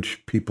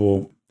encourage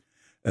people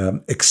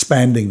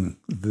expanding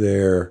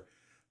their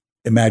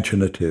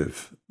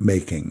imaginative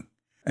making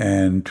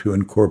and to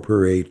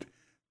incorporate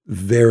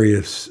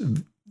various,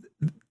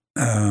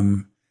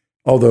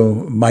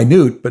 although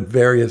minute, but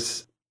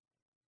various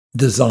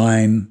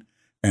design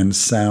and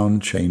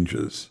sound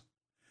changes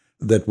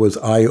that was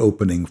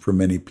eye-opening for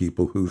many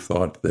people who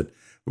thought that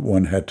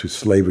one had to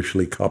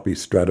slavishly copy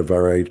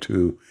Stradivari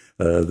to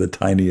the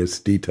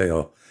tiniest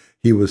detail.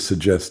 He was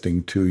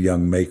suggesting to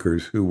young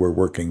makers who were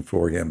working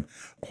for him,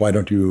 why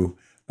don't you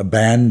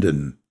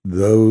abandon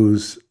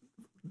those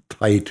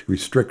tight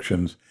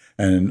restrictions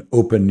and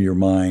open your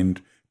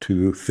mind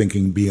to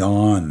thinking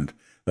beyond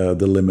the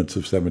limits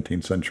of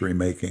 17th century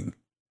making.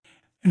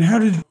 And how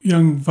did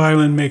young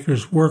violin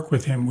makers work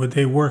with him? Would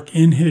they work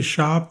in his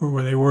shop, or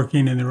were they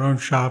working in their own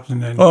shops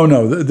and then? Oh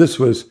no, this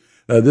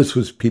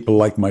was people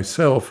like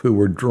myself who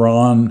were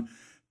drawn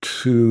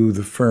to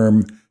the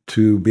firm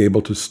to be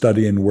able to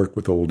study and work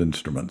with old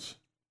instruments.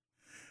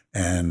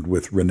 And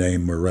with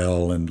René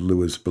Morel and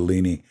Louis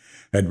Bellini,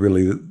 had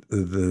really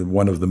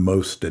one of the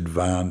most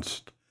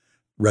advanced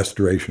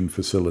restoration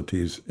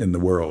facilities in the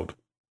world.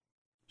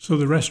 So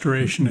the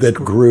restoration that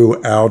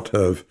grew out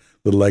of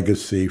the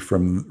legacy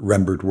from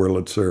Rembert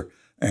Wurlitzer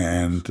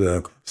and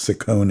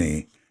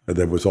Ciccone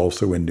that was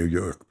also in New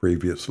York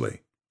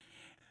previously.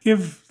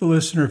 Give the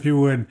listener, if you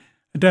would,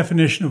 a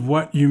definition of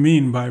what you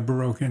mean by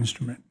Baroque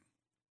instrument,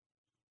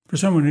 for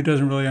someone who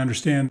doesn't really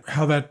understand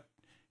how that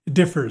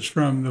differs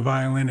from the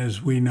violin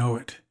as we know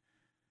it.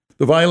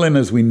 The violin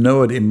as we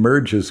know it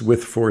emerges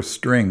with four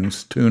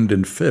strings tuned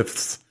in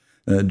fifths,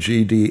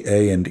 G, D,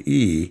 A, and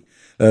E.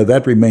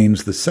 That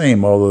remains the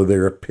same, although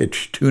there are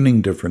pitch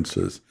tuning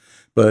differences.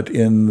 But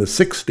in the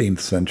 16th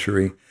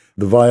century,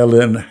 the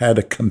violin had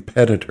a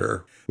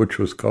competitor, which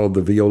was called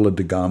the viola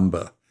da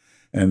gamba.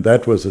 And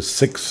that was a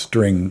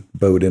six-string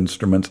bowed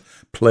instrument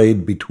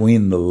played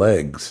between the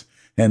legs,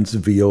 hence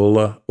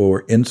viola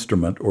or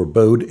instrument or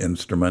bowed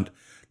instrument,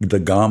 da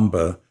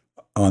gamba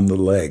on the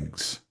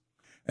legs.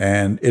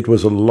 And it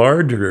was a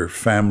larger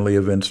family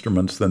of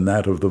instruments than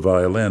that of the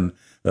violin.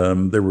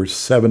 There were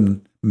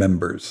 7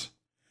 members.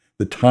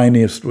 The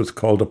tiniest was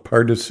called a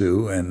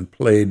pardessus and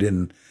played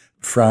in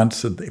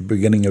France at the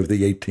beginning of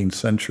the 18th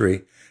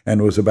century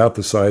and was about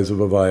the size of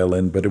a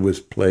violin, but it was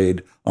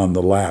played on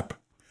the lap,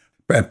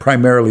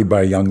 primarily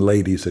by young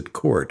ladies at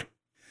court.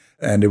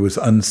 And it was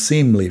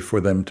unseemly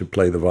for them to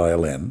play the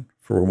violin,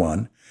 for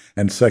one.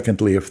 And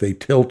secondly, if they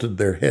tilted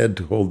their head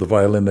to hold the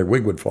violin, their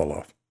wig would fall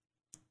off.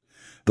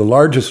 The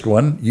largest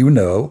one, you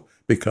know,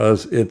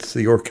 because it's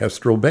the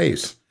orchestral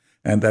bass.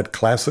 And that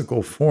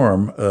classical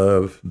form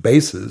of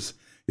basses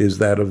is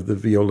that of the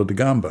viola da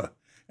gamba.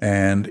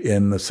 And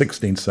in the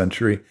 16th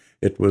century,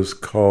 it was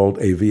called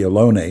a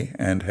violone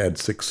and had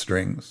 6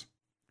 strings.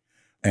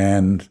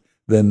 And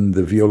then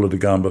the viola da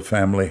gamba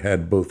family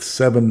had both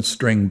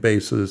 7-string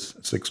basses,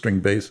 6-string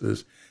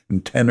basses,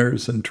 and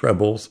tenors and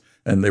trebles,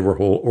 and they were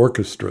whole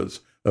orchestras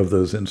of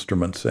those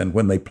instruments. And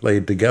when they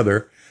played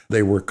together,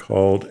 they were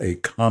called a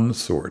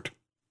consort.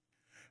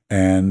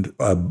 And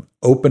an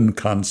open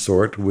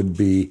consort would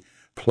be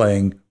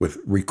playing with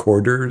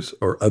recorders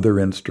or other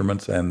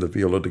instruments and the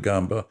viola da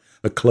gamba.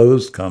 A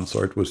closed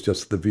consort was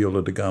just the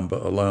viola da gamba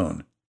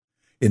alone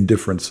in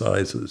different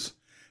sizes.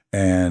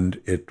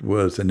 And it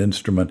was an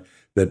instrument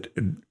that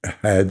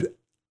had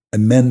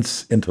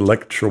immense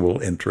intellectual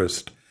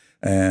interest.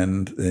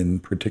 And in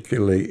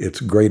particularly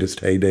its greatest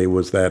heyday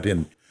was that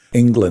in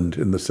England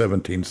in the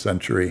 17th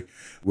century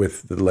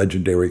with the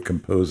legendary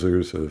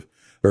composers of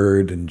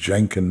Byrd and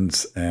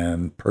Jenkins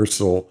and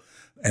Purcell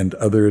and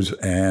others,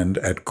 and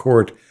at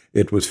court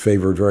it was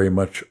favored very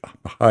much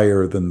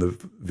higher than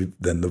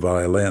the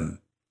violin.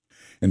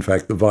 In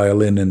fact, the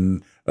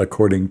violin,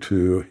 according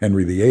to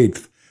Henry VIII,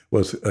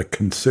 was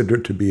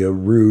considered to be a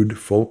rude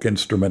folk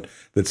instrument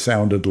that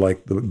sounded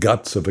like the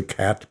guts of a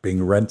cat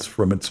being rent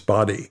from its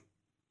body,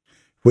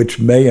 which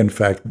may in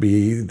fact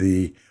be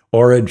the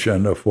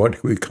origin of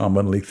what we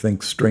commonly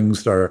think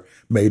strings are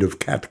made of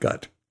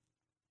catgut.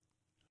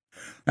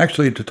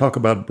 Actually, to talk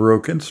about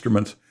Baroque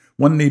instruments,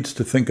 one needs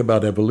to think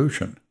about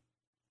evolution.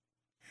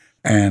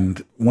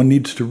 And one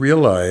needs to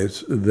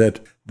realize that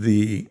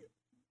the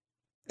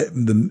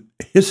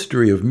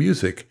history of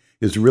music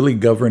is really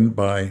governed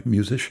by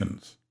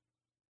musicians.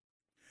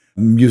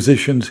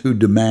 Musicians who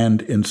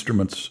demand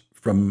instruments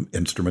from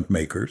instrument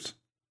makers.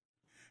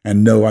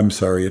 And no, I'm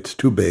sorry, it's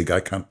too big, I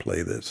can't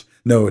play this.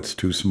 No, it's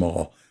too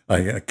small,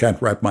 I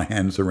can't wrap my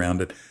hands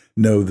around it.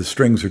 No, the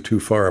strings are too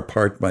far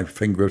apart, my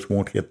fingers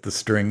won't hit the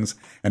strings,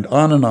 and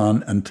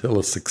on until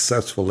a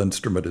successful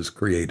instrument is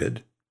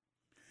created.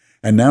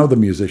 And now the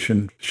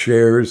musician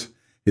shares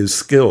his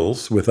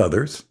skills with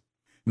others,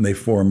 and they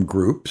form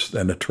groups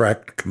and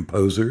attract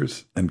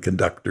composers and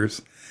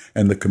conductors.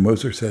 And the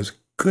composer says,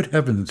 "Good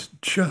heavens,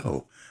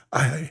 Joe,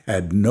 I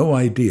had no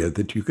idea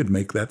that you could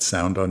make that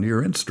sound on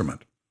your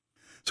instrument."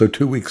 So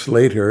 2 weeks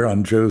later,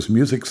 on Joe's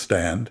music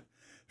stand,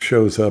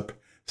 shows up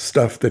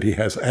stuff that he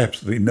has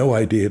absolutely no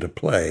idea to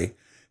play.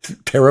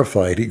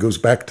 Terrified, he goes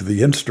back to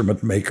the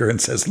instrument maker and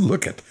says,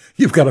 "Look it,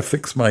 you've got to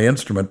fix my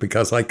instrument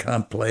because I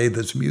can't play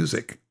this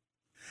music."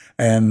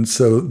 And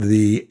so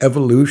the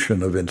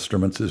evolution of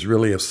instruments is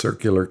really a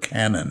circular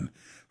canon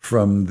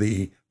from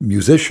the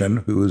musician,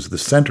 who is the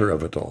center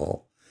of it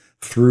all,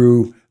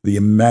 through the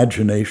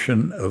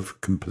imagination of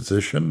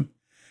composition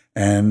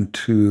and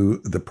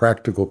to the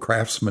practical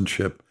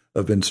craftsmanship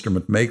of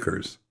instrument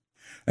makers.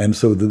 And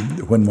so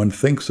when one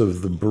thinks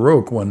of the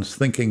Baroque, one's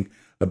thinking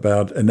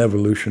about an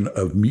evolution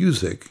of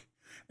music,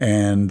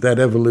 and that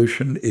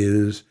evolution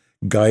is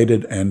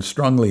guided and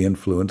strongly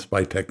influenced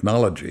by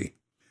technology.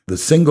 The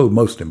single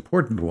most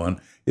important one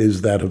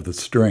is that of the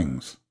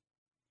strings.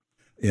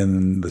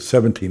 In the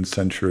 17th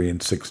century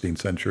and 16th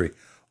century,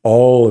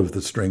 all of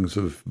the strings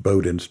of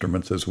bowed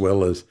instruments, as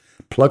well as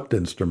plucked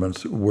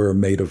instruments, were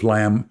made of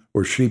lamb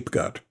or sheep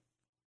gut.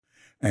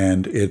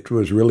 And it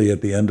was really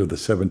at the end of the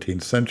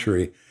 17th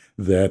century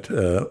that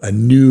a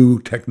new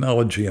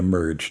technology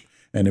emerged,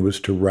 and it was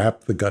to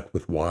wrap the gut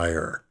with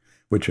wire,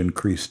 which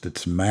increased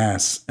its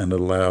mass and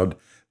allowed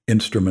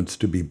instruments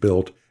to be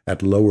built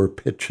at lower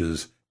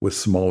pitches with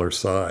smaller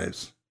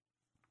size.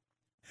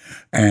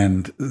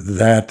 And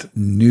that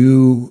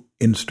new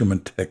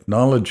instrument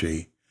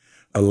technology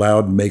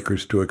allowed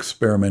makers to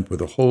experiment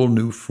with a whole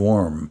new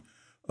form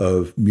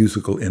of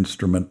musical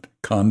instrument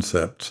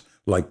concepts,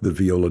 like the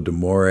viola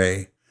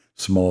d'amore,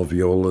 small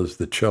violas.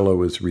 The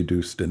cello is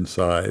reduced in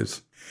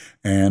size.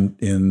 And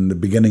in the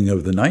beginning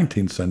of the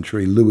 19th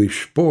century, Louis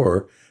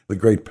Spohr, the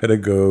great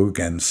pedagogue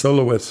and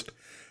soloist,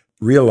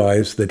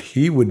 realized that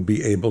he would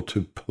be able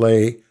to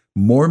play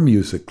more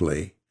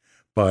musically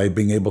by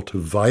being able to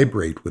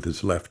vibrate with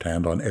his left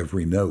hand on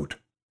every note.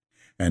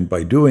 And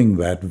by doing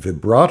that,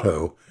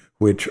 vibrato,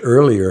 which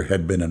earlier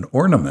had been an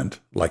ornament,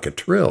 like a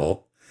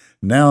trill,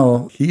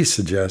 now he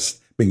suggests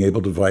being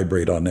able to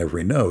vibrate on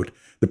every note.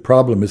 The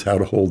problem is how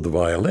to hold the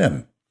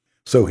violin.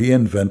 So he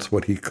invents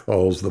what he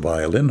calls the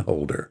violin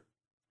holder,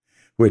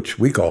 which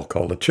we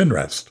call a chin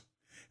rest.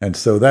 And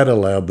so that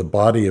allowed the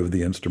body of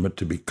the instrument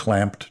to be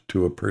clamped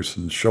to a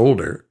person's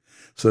shoulder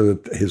so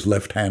that his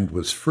left hand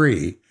was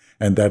free.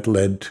 And that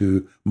led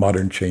to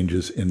modern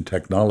changes in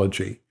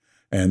technology.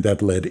 And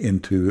that led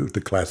into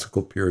the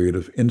classical period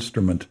of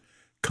instrument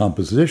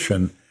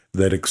composition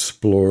that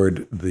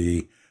explored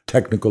the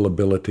technical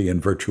ability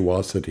and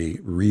virtuosity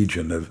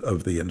region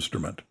of the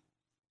instrument.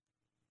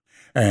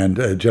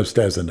 And just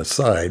as an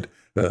aside,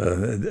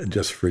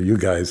 just for you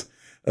guys,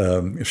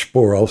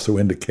 Spohr also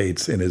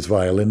indicates in his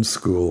violin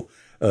school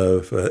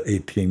of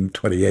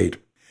 1828,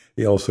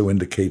 he also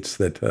indicates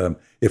that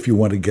if you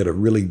want to get a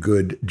really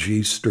good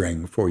G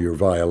string for your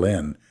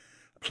violin,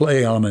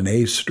 play on an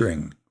A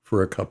string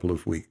for a couple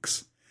of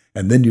weeks.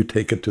 And then you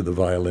take it to the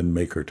violin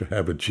maker to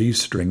have a G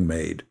string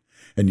made.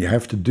 And you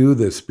have to do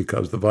this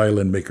because the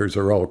violin makers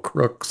are all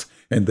crooks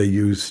and they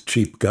use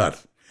cheap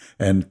gut.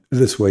 And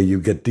this way you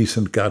get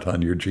decent gut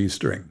on your G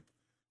string.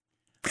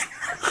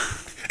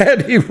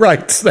 And he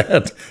writes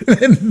that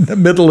in the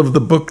middle of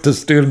the book to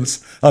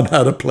students on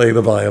how to play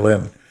the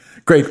violin.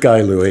 Great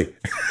guy, Louis.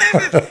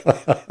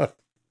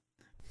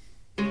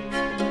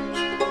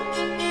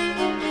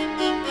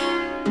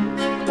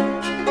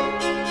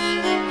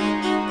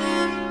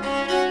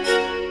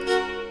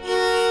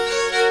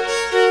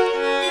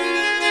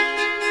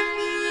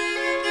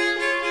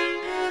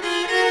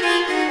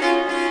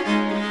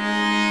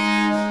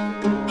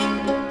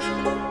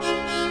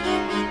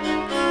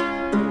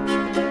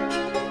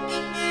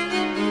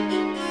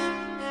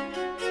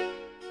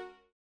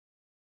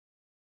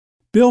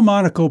 Bill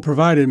Monaco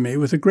provided me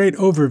with a great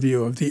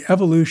overview of the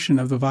evolution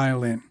of the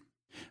violin,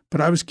 but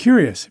I was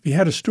curious if he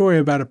had a story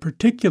about a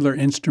particular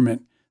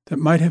instrument that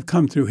might have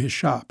come through his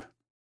shop.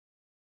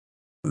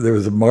 There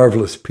was a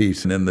marvelous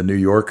piece in the New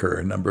Yorker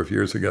a number of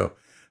years ago,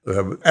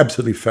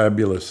 absolutely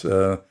fabulous.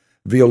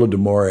 Viola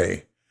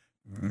d'amore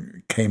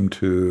came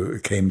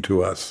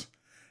to us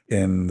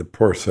in the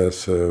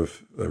process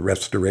of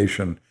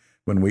restoration.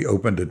 When we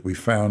opened it, we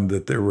found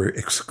that there were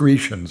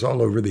excretions all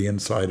over the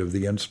inside of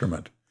the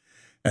instrument.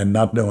 And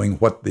not knowing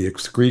what the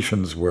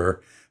excretions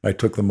were, I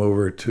took them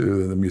over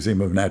to the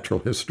Museum of Natural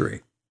History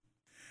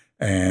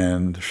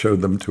and showed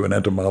them to an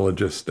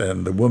entomologist.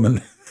 And the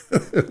woman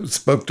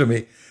spoke to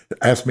me,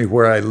 asked me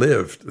where I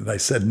lived. And I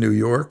said, New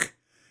York.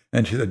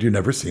 And she said, "You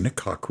never seen a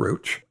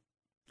cockroach?"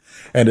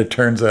 And it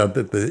turns out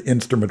that the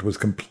instrument was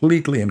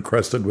completely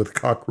encrusted with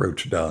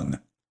cockroach dung.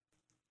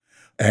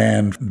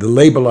 And the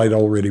label I'd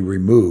already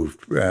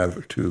removed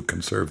to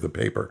conserve the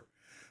paper.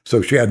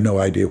 So she had no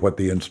idea what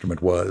the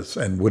instrument was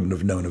and wouldn't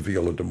have known a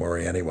viola d'amore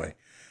anyway.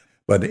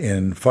 But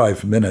in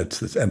 5 minutes,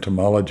 this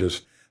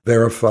entomologist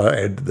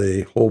verified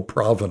the whole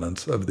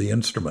provenance of the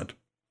instrument,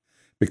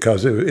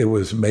 because it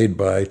was made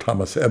by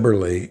Thomas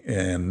Eberle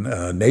in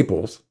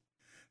Naples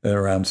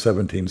around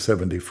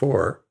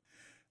 1774.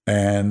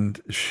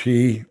 And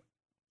she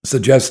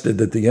suggested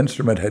that the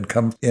instrument had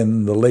come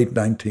in the late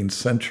 19th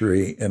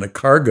century in a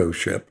cargo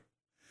ship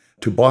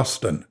to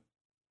Boston,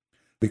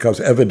 because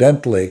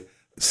evidently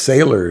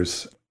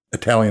sailors,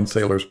 Italian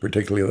sailors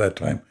particularly at that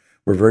time,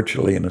 were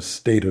virtually in a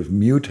state of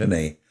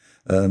mutiny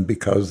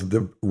because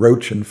the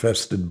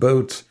roach-infested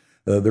boats,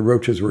 the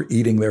roaches were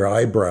eating their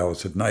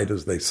eyebrows at night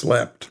as they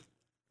slept.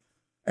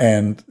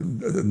 And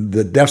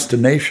the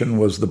destination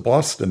was the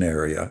Boston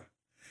area.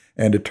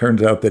 And it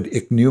turns out that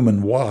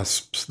ichneumon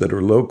wasps that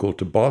are local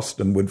to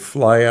Boston would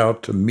fly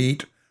out to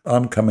meet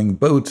oncoming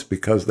boats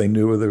because they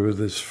knew there was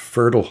this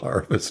fertile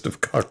harvest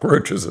of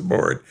cockroaches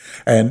aboard.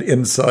 And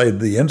inside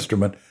the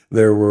instrument,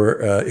 there were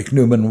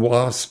ichneumon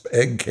wasp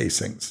egg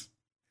casings.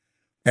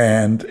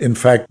 And in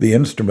fact, the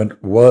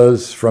instrument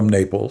was from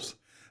Naples.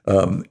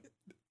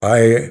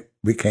 I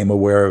became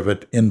aware of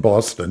it in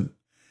Boston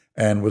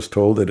and was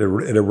told that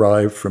it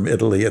arrived from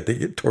Italy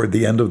toward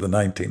the end of the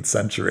 19th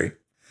century.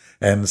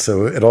 And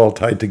so it all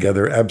tied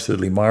together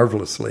absolutely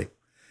marvelously.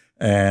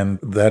 And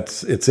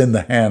it's in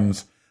the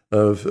hands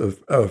of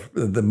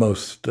the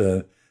most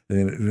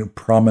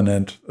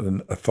prominent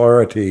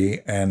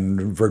authority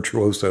and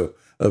virtuoso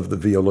of the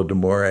viola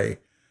d'amore,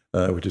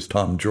 which is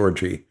Tom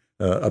Georgi,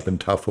 up in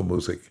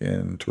Tafelmusik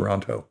in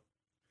Toronto.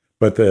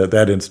 But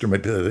that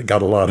instrument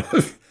got a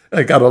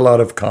lot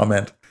of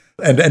comment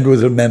and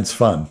was immense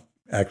fun.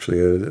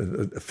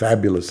 Actually, a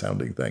fabulous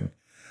sounding thing.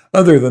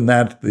 Other than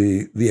that,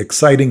 the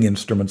exciting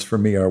instruments for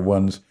me are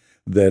ones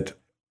that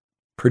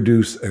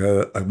produce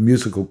a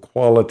musical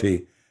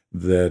quality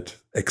that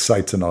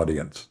excites an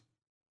audience,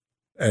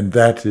 and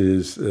that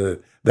is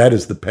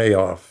the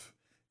payoff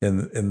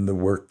in the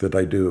work that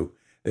I do.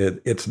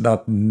 It's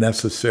not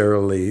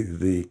necessarily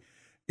the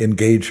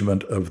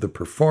engagement of the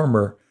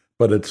performer,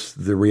 but it's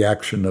the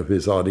reaction of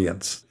his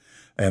audience,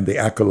 and the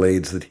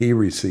accolades that he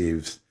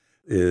receives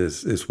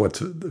is what's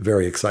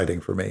very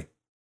exciting for me.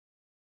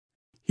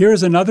 Here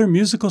is another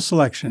musical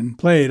selection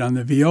played on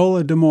the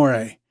viola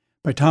d'amore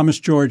by Thomas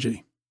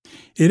Georgi.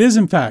 It is,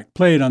 in fact,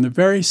 played on the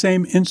very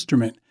same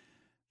instrument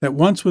that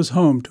once was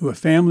home to a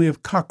family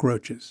of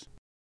cockroaches.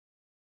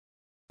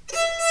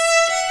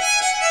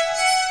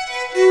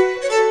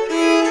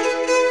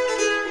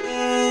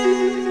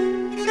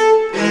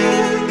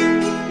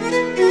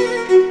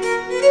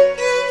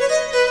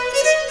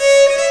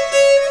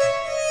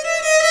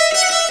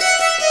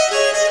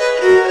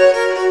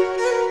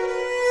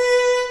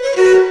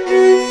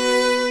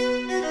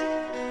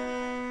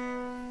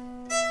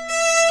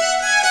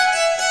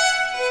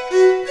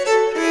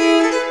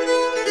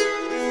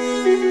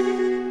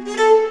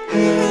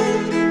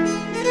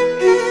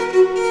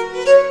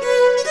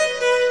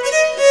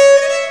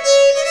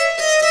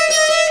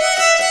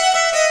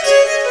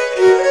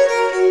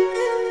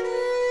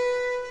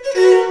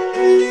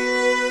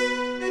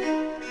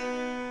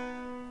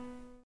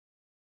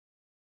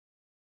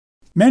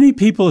 Many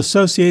people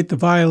associate the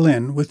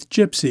violin with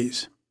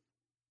gypsies.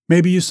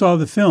 Maybe you saw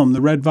the film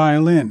The Red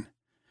Violin.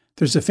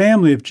 There's a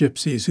family of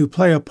gypsies who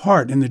play a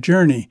part in the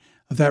journey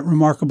of that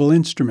remarkable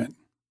instrument.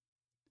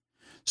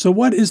 So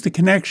what is the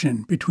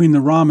connection between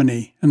the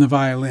Romany and the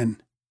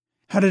violin?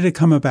 How did it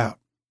come about?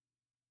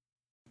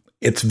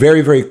 It's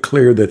very, very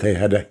clear that they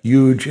had a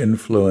huge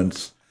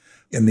influence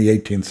in the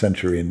 18th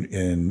century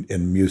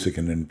in music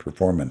and in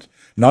performance.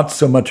 Not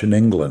so much in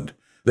England.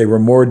 They were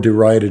more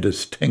derided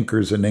as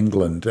tinkers in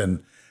England,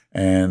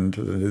 and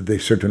they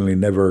certainly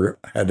never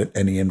had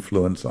any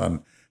influence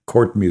on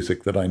court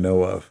music that I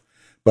know of.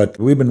 But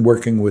we've been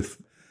working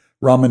with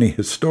Romany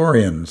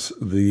historians.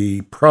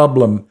 The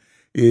problem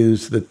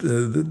is that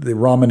the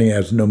Romany,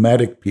 as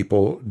nomadic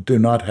people, do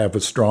not have a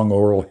strong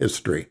oral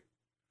history.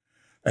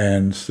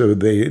 And so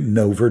they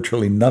know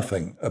virtually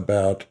nothing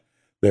about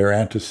their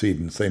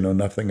antecedents. They know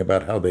nothing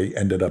about how they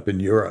ended up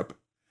in Europe.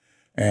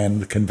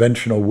 And the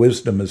conventional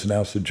wisdom is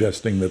now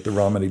suggesting that the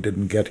Romany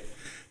didn't get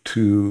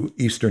to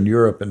Eastern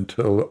Europe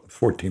until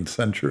 14th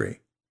century.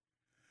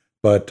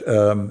 But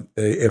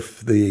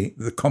if the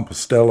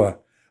Compostela,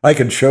 I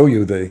can show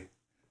you the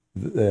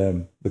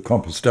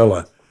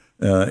Compostela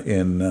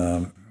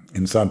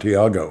in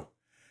Santiago,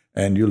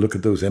 and you look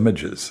at those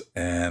images,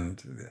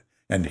 and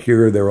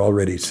here they're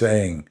already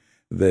saying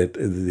that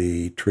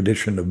the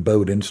tradition of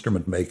bowed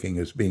instrument making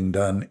is being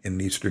done in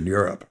Eastern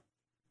Europe.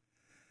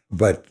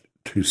 But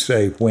to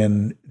say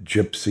when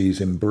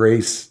gypsies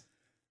embrace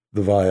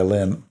the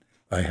violin,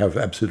 I have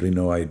absolutely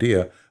no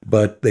idea,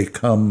 but they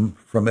come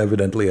from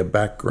evidently a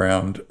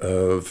background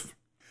of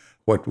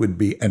what would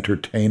be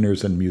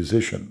entertainers and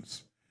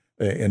musicians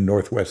in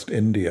northwest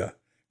India.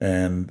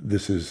 And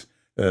this is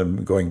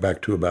going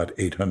back to about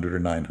 800 or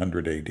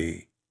 900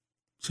 AD.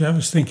 So I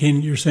was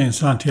thinking, you're saying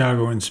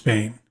Santiago in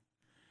Spain.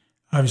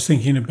 I was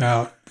thinking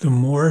about the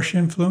Moorish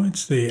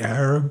influence, the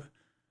Arab,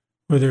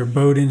 were there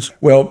Bodins?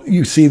 Well,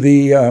 you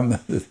see,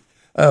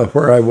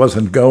 where I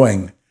wasn't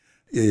going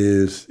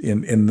is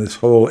in this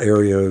whole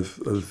area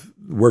of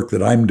work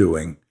that I'm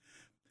doing,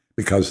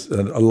 because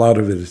a lot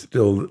of it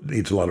still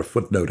needs a lot of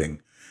footnoting.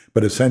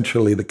 But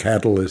essentially, the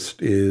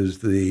catalyst is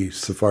the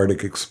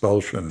Sephardic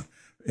expulsion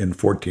in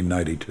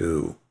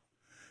 1492.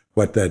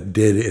 What that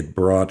did, it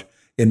brought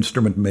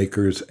instrument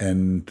makers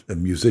and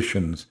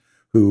musicians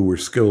who were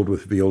skilled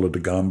with viola da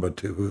gamba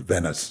to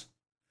Venice.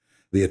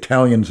 The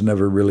Italians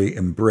never really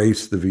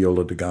embraced the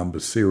viola da gamba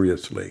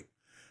seriously,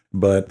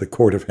 but the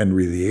court of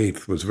Henry VIII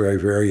was very,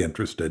 very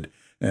interested,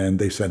 and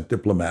they sent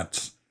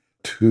diplomats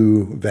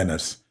to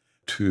Venice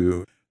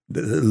to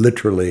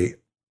literally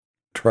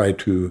try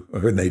to,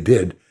 and they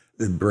did,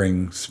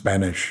 bring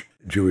Spanish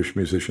Jewish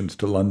musicians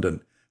to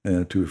London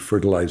to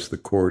fertilize the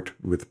court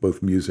with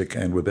both music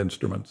and with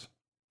instruments.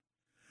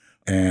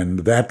 And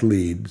that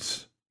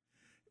leads,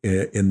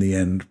 in the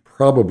end,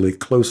 probably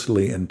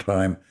closely in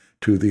time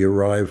to the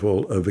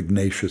arrival of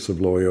Ignatius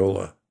of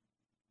Loyola.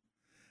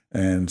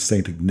 And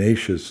St.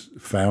 Ignatius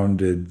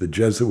founded the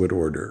Jesuit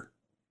order.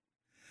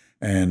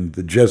 And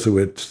the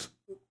Jesuits,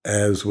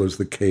 as was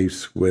the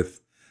case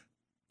with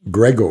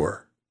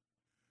Gregor,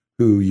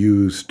 who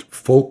used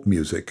folk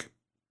music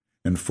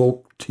and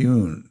folk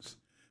tunes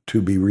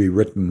to be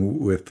rewritten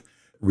with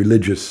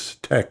religious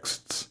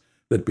texts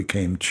that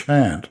became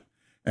chant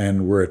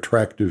and were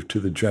attractive to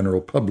the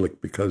general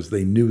public because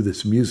they knew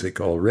this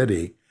music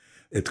already,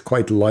 it's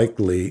quite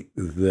likely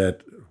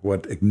that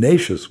what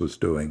Ignatius was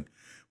doing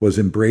was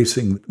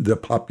embracing the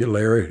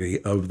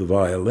popularity of the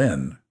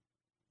violin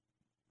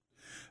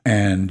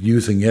and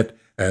using it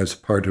as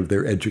part of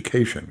their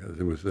education.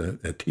 There was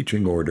a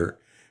teaching order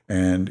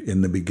and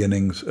in the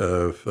beginnings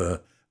of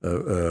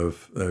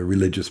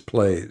religious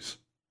plays.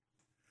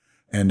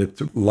 And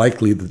it's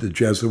likely that the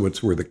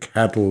Jesuits were the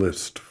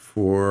catalyst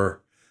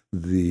for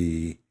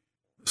the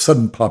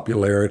sudden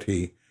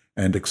popularity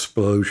and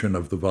explosion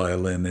of the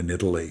violin in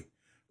Italy,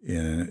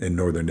 in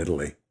northern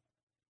Italy.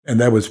 And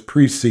that was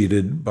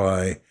preceded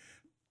by,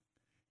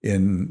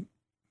 I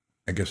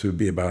guess it would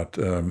be about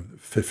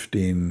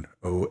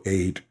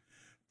 1508,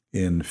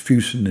 in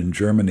Füssen in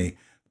Germany,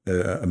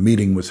 a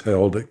meeting was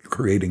held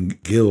creating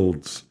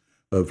guilds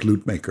of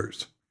lute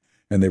makers.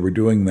 And they were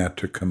doing that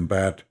to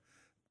combat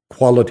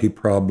quality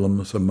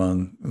problems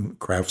among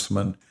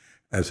craftsmen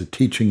as a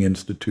teaching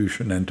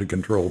institution and to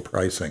control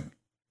pricing.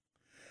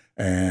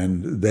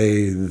 And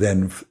they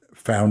then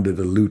founded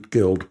a lute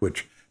guild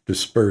which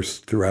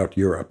dispersed throughout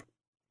Europe.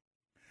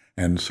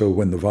 And so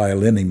when the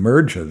violin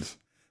emerges,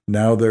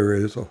 now there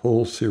is a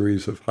whole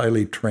series of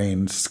highly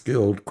trained,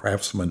 skilled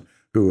craftsmen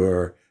who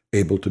are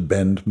able to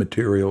bend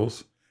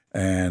materials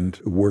and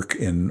work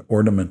in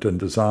ornament and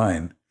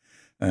design,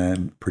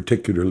 and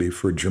particularly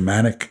for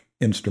Germanic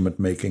instrument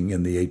making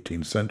in the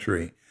 18th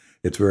century.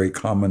 It's very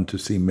common to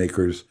see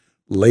makers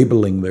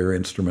labeling their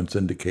instruments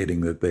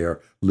indicating that they are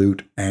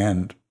lute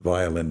and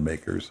violin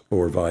makers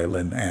or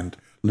violin and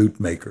lute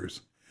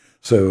makers.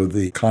 So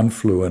the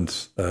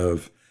confluence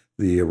of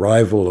the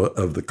arrival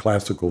of the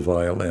classical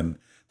violin,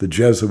 the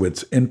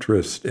Jesuits'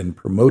 interest in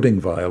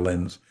promoting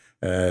violins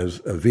as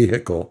a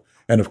vehicle,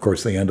 and of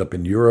course they end up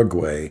in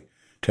Uruguay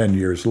 10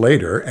 years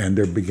later, and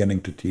they're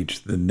beginning to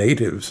teach the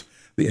natives,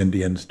 the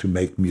Indians, to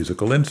make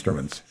musical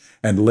instruments,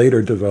 and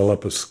later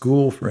develop a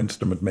school for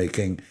instrument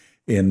making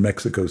in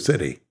Mexico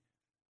City.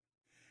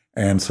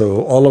 And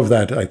so all of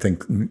that, I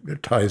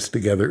think, ties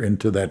together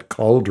into that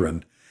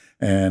cauldron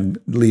and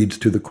leads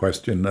to the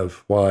question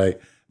of why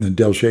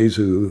Del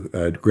Jesus,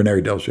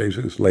 Granary del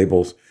Jesus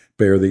labels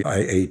bear the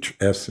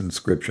IHS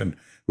inscription,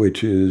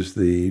 which is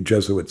the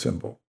Jesuit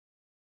symbol.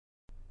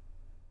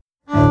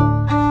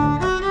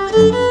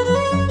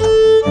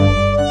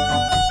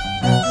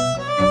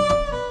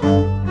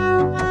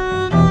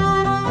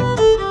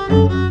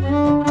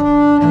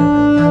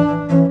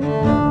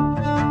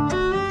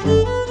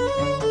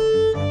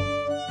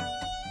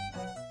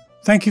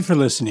 Thank you for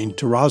listening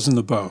to Rosin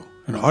the Bow,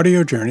 an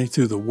audio journey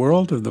through the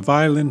world of the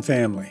violin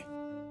family.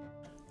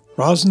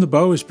 Rosin the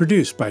Bow is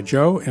produced by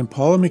Joe and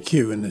Paula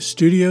McHugh in the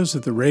studios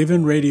of the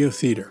Raven Radio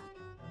Theater.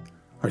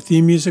 Our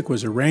theme music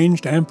was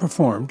arranged and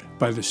performed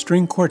by the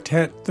string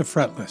quartet The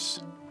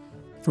Fretless.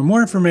 For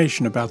more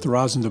information about the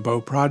Rosin the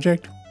Bow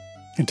project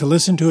and to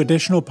listen to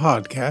additional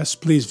podcasts,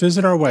 please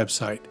visit our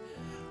website,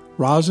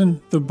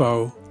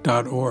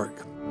 rosinthebow.org.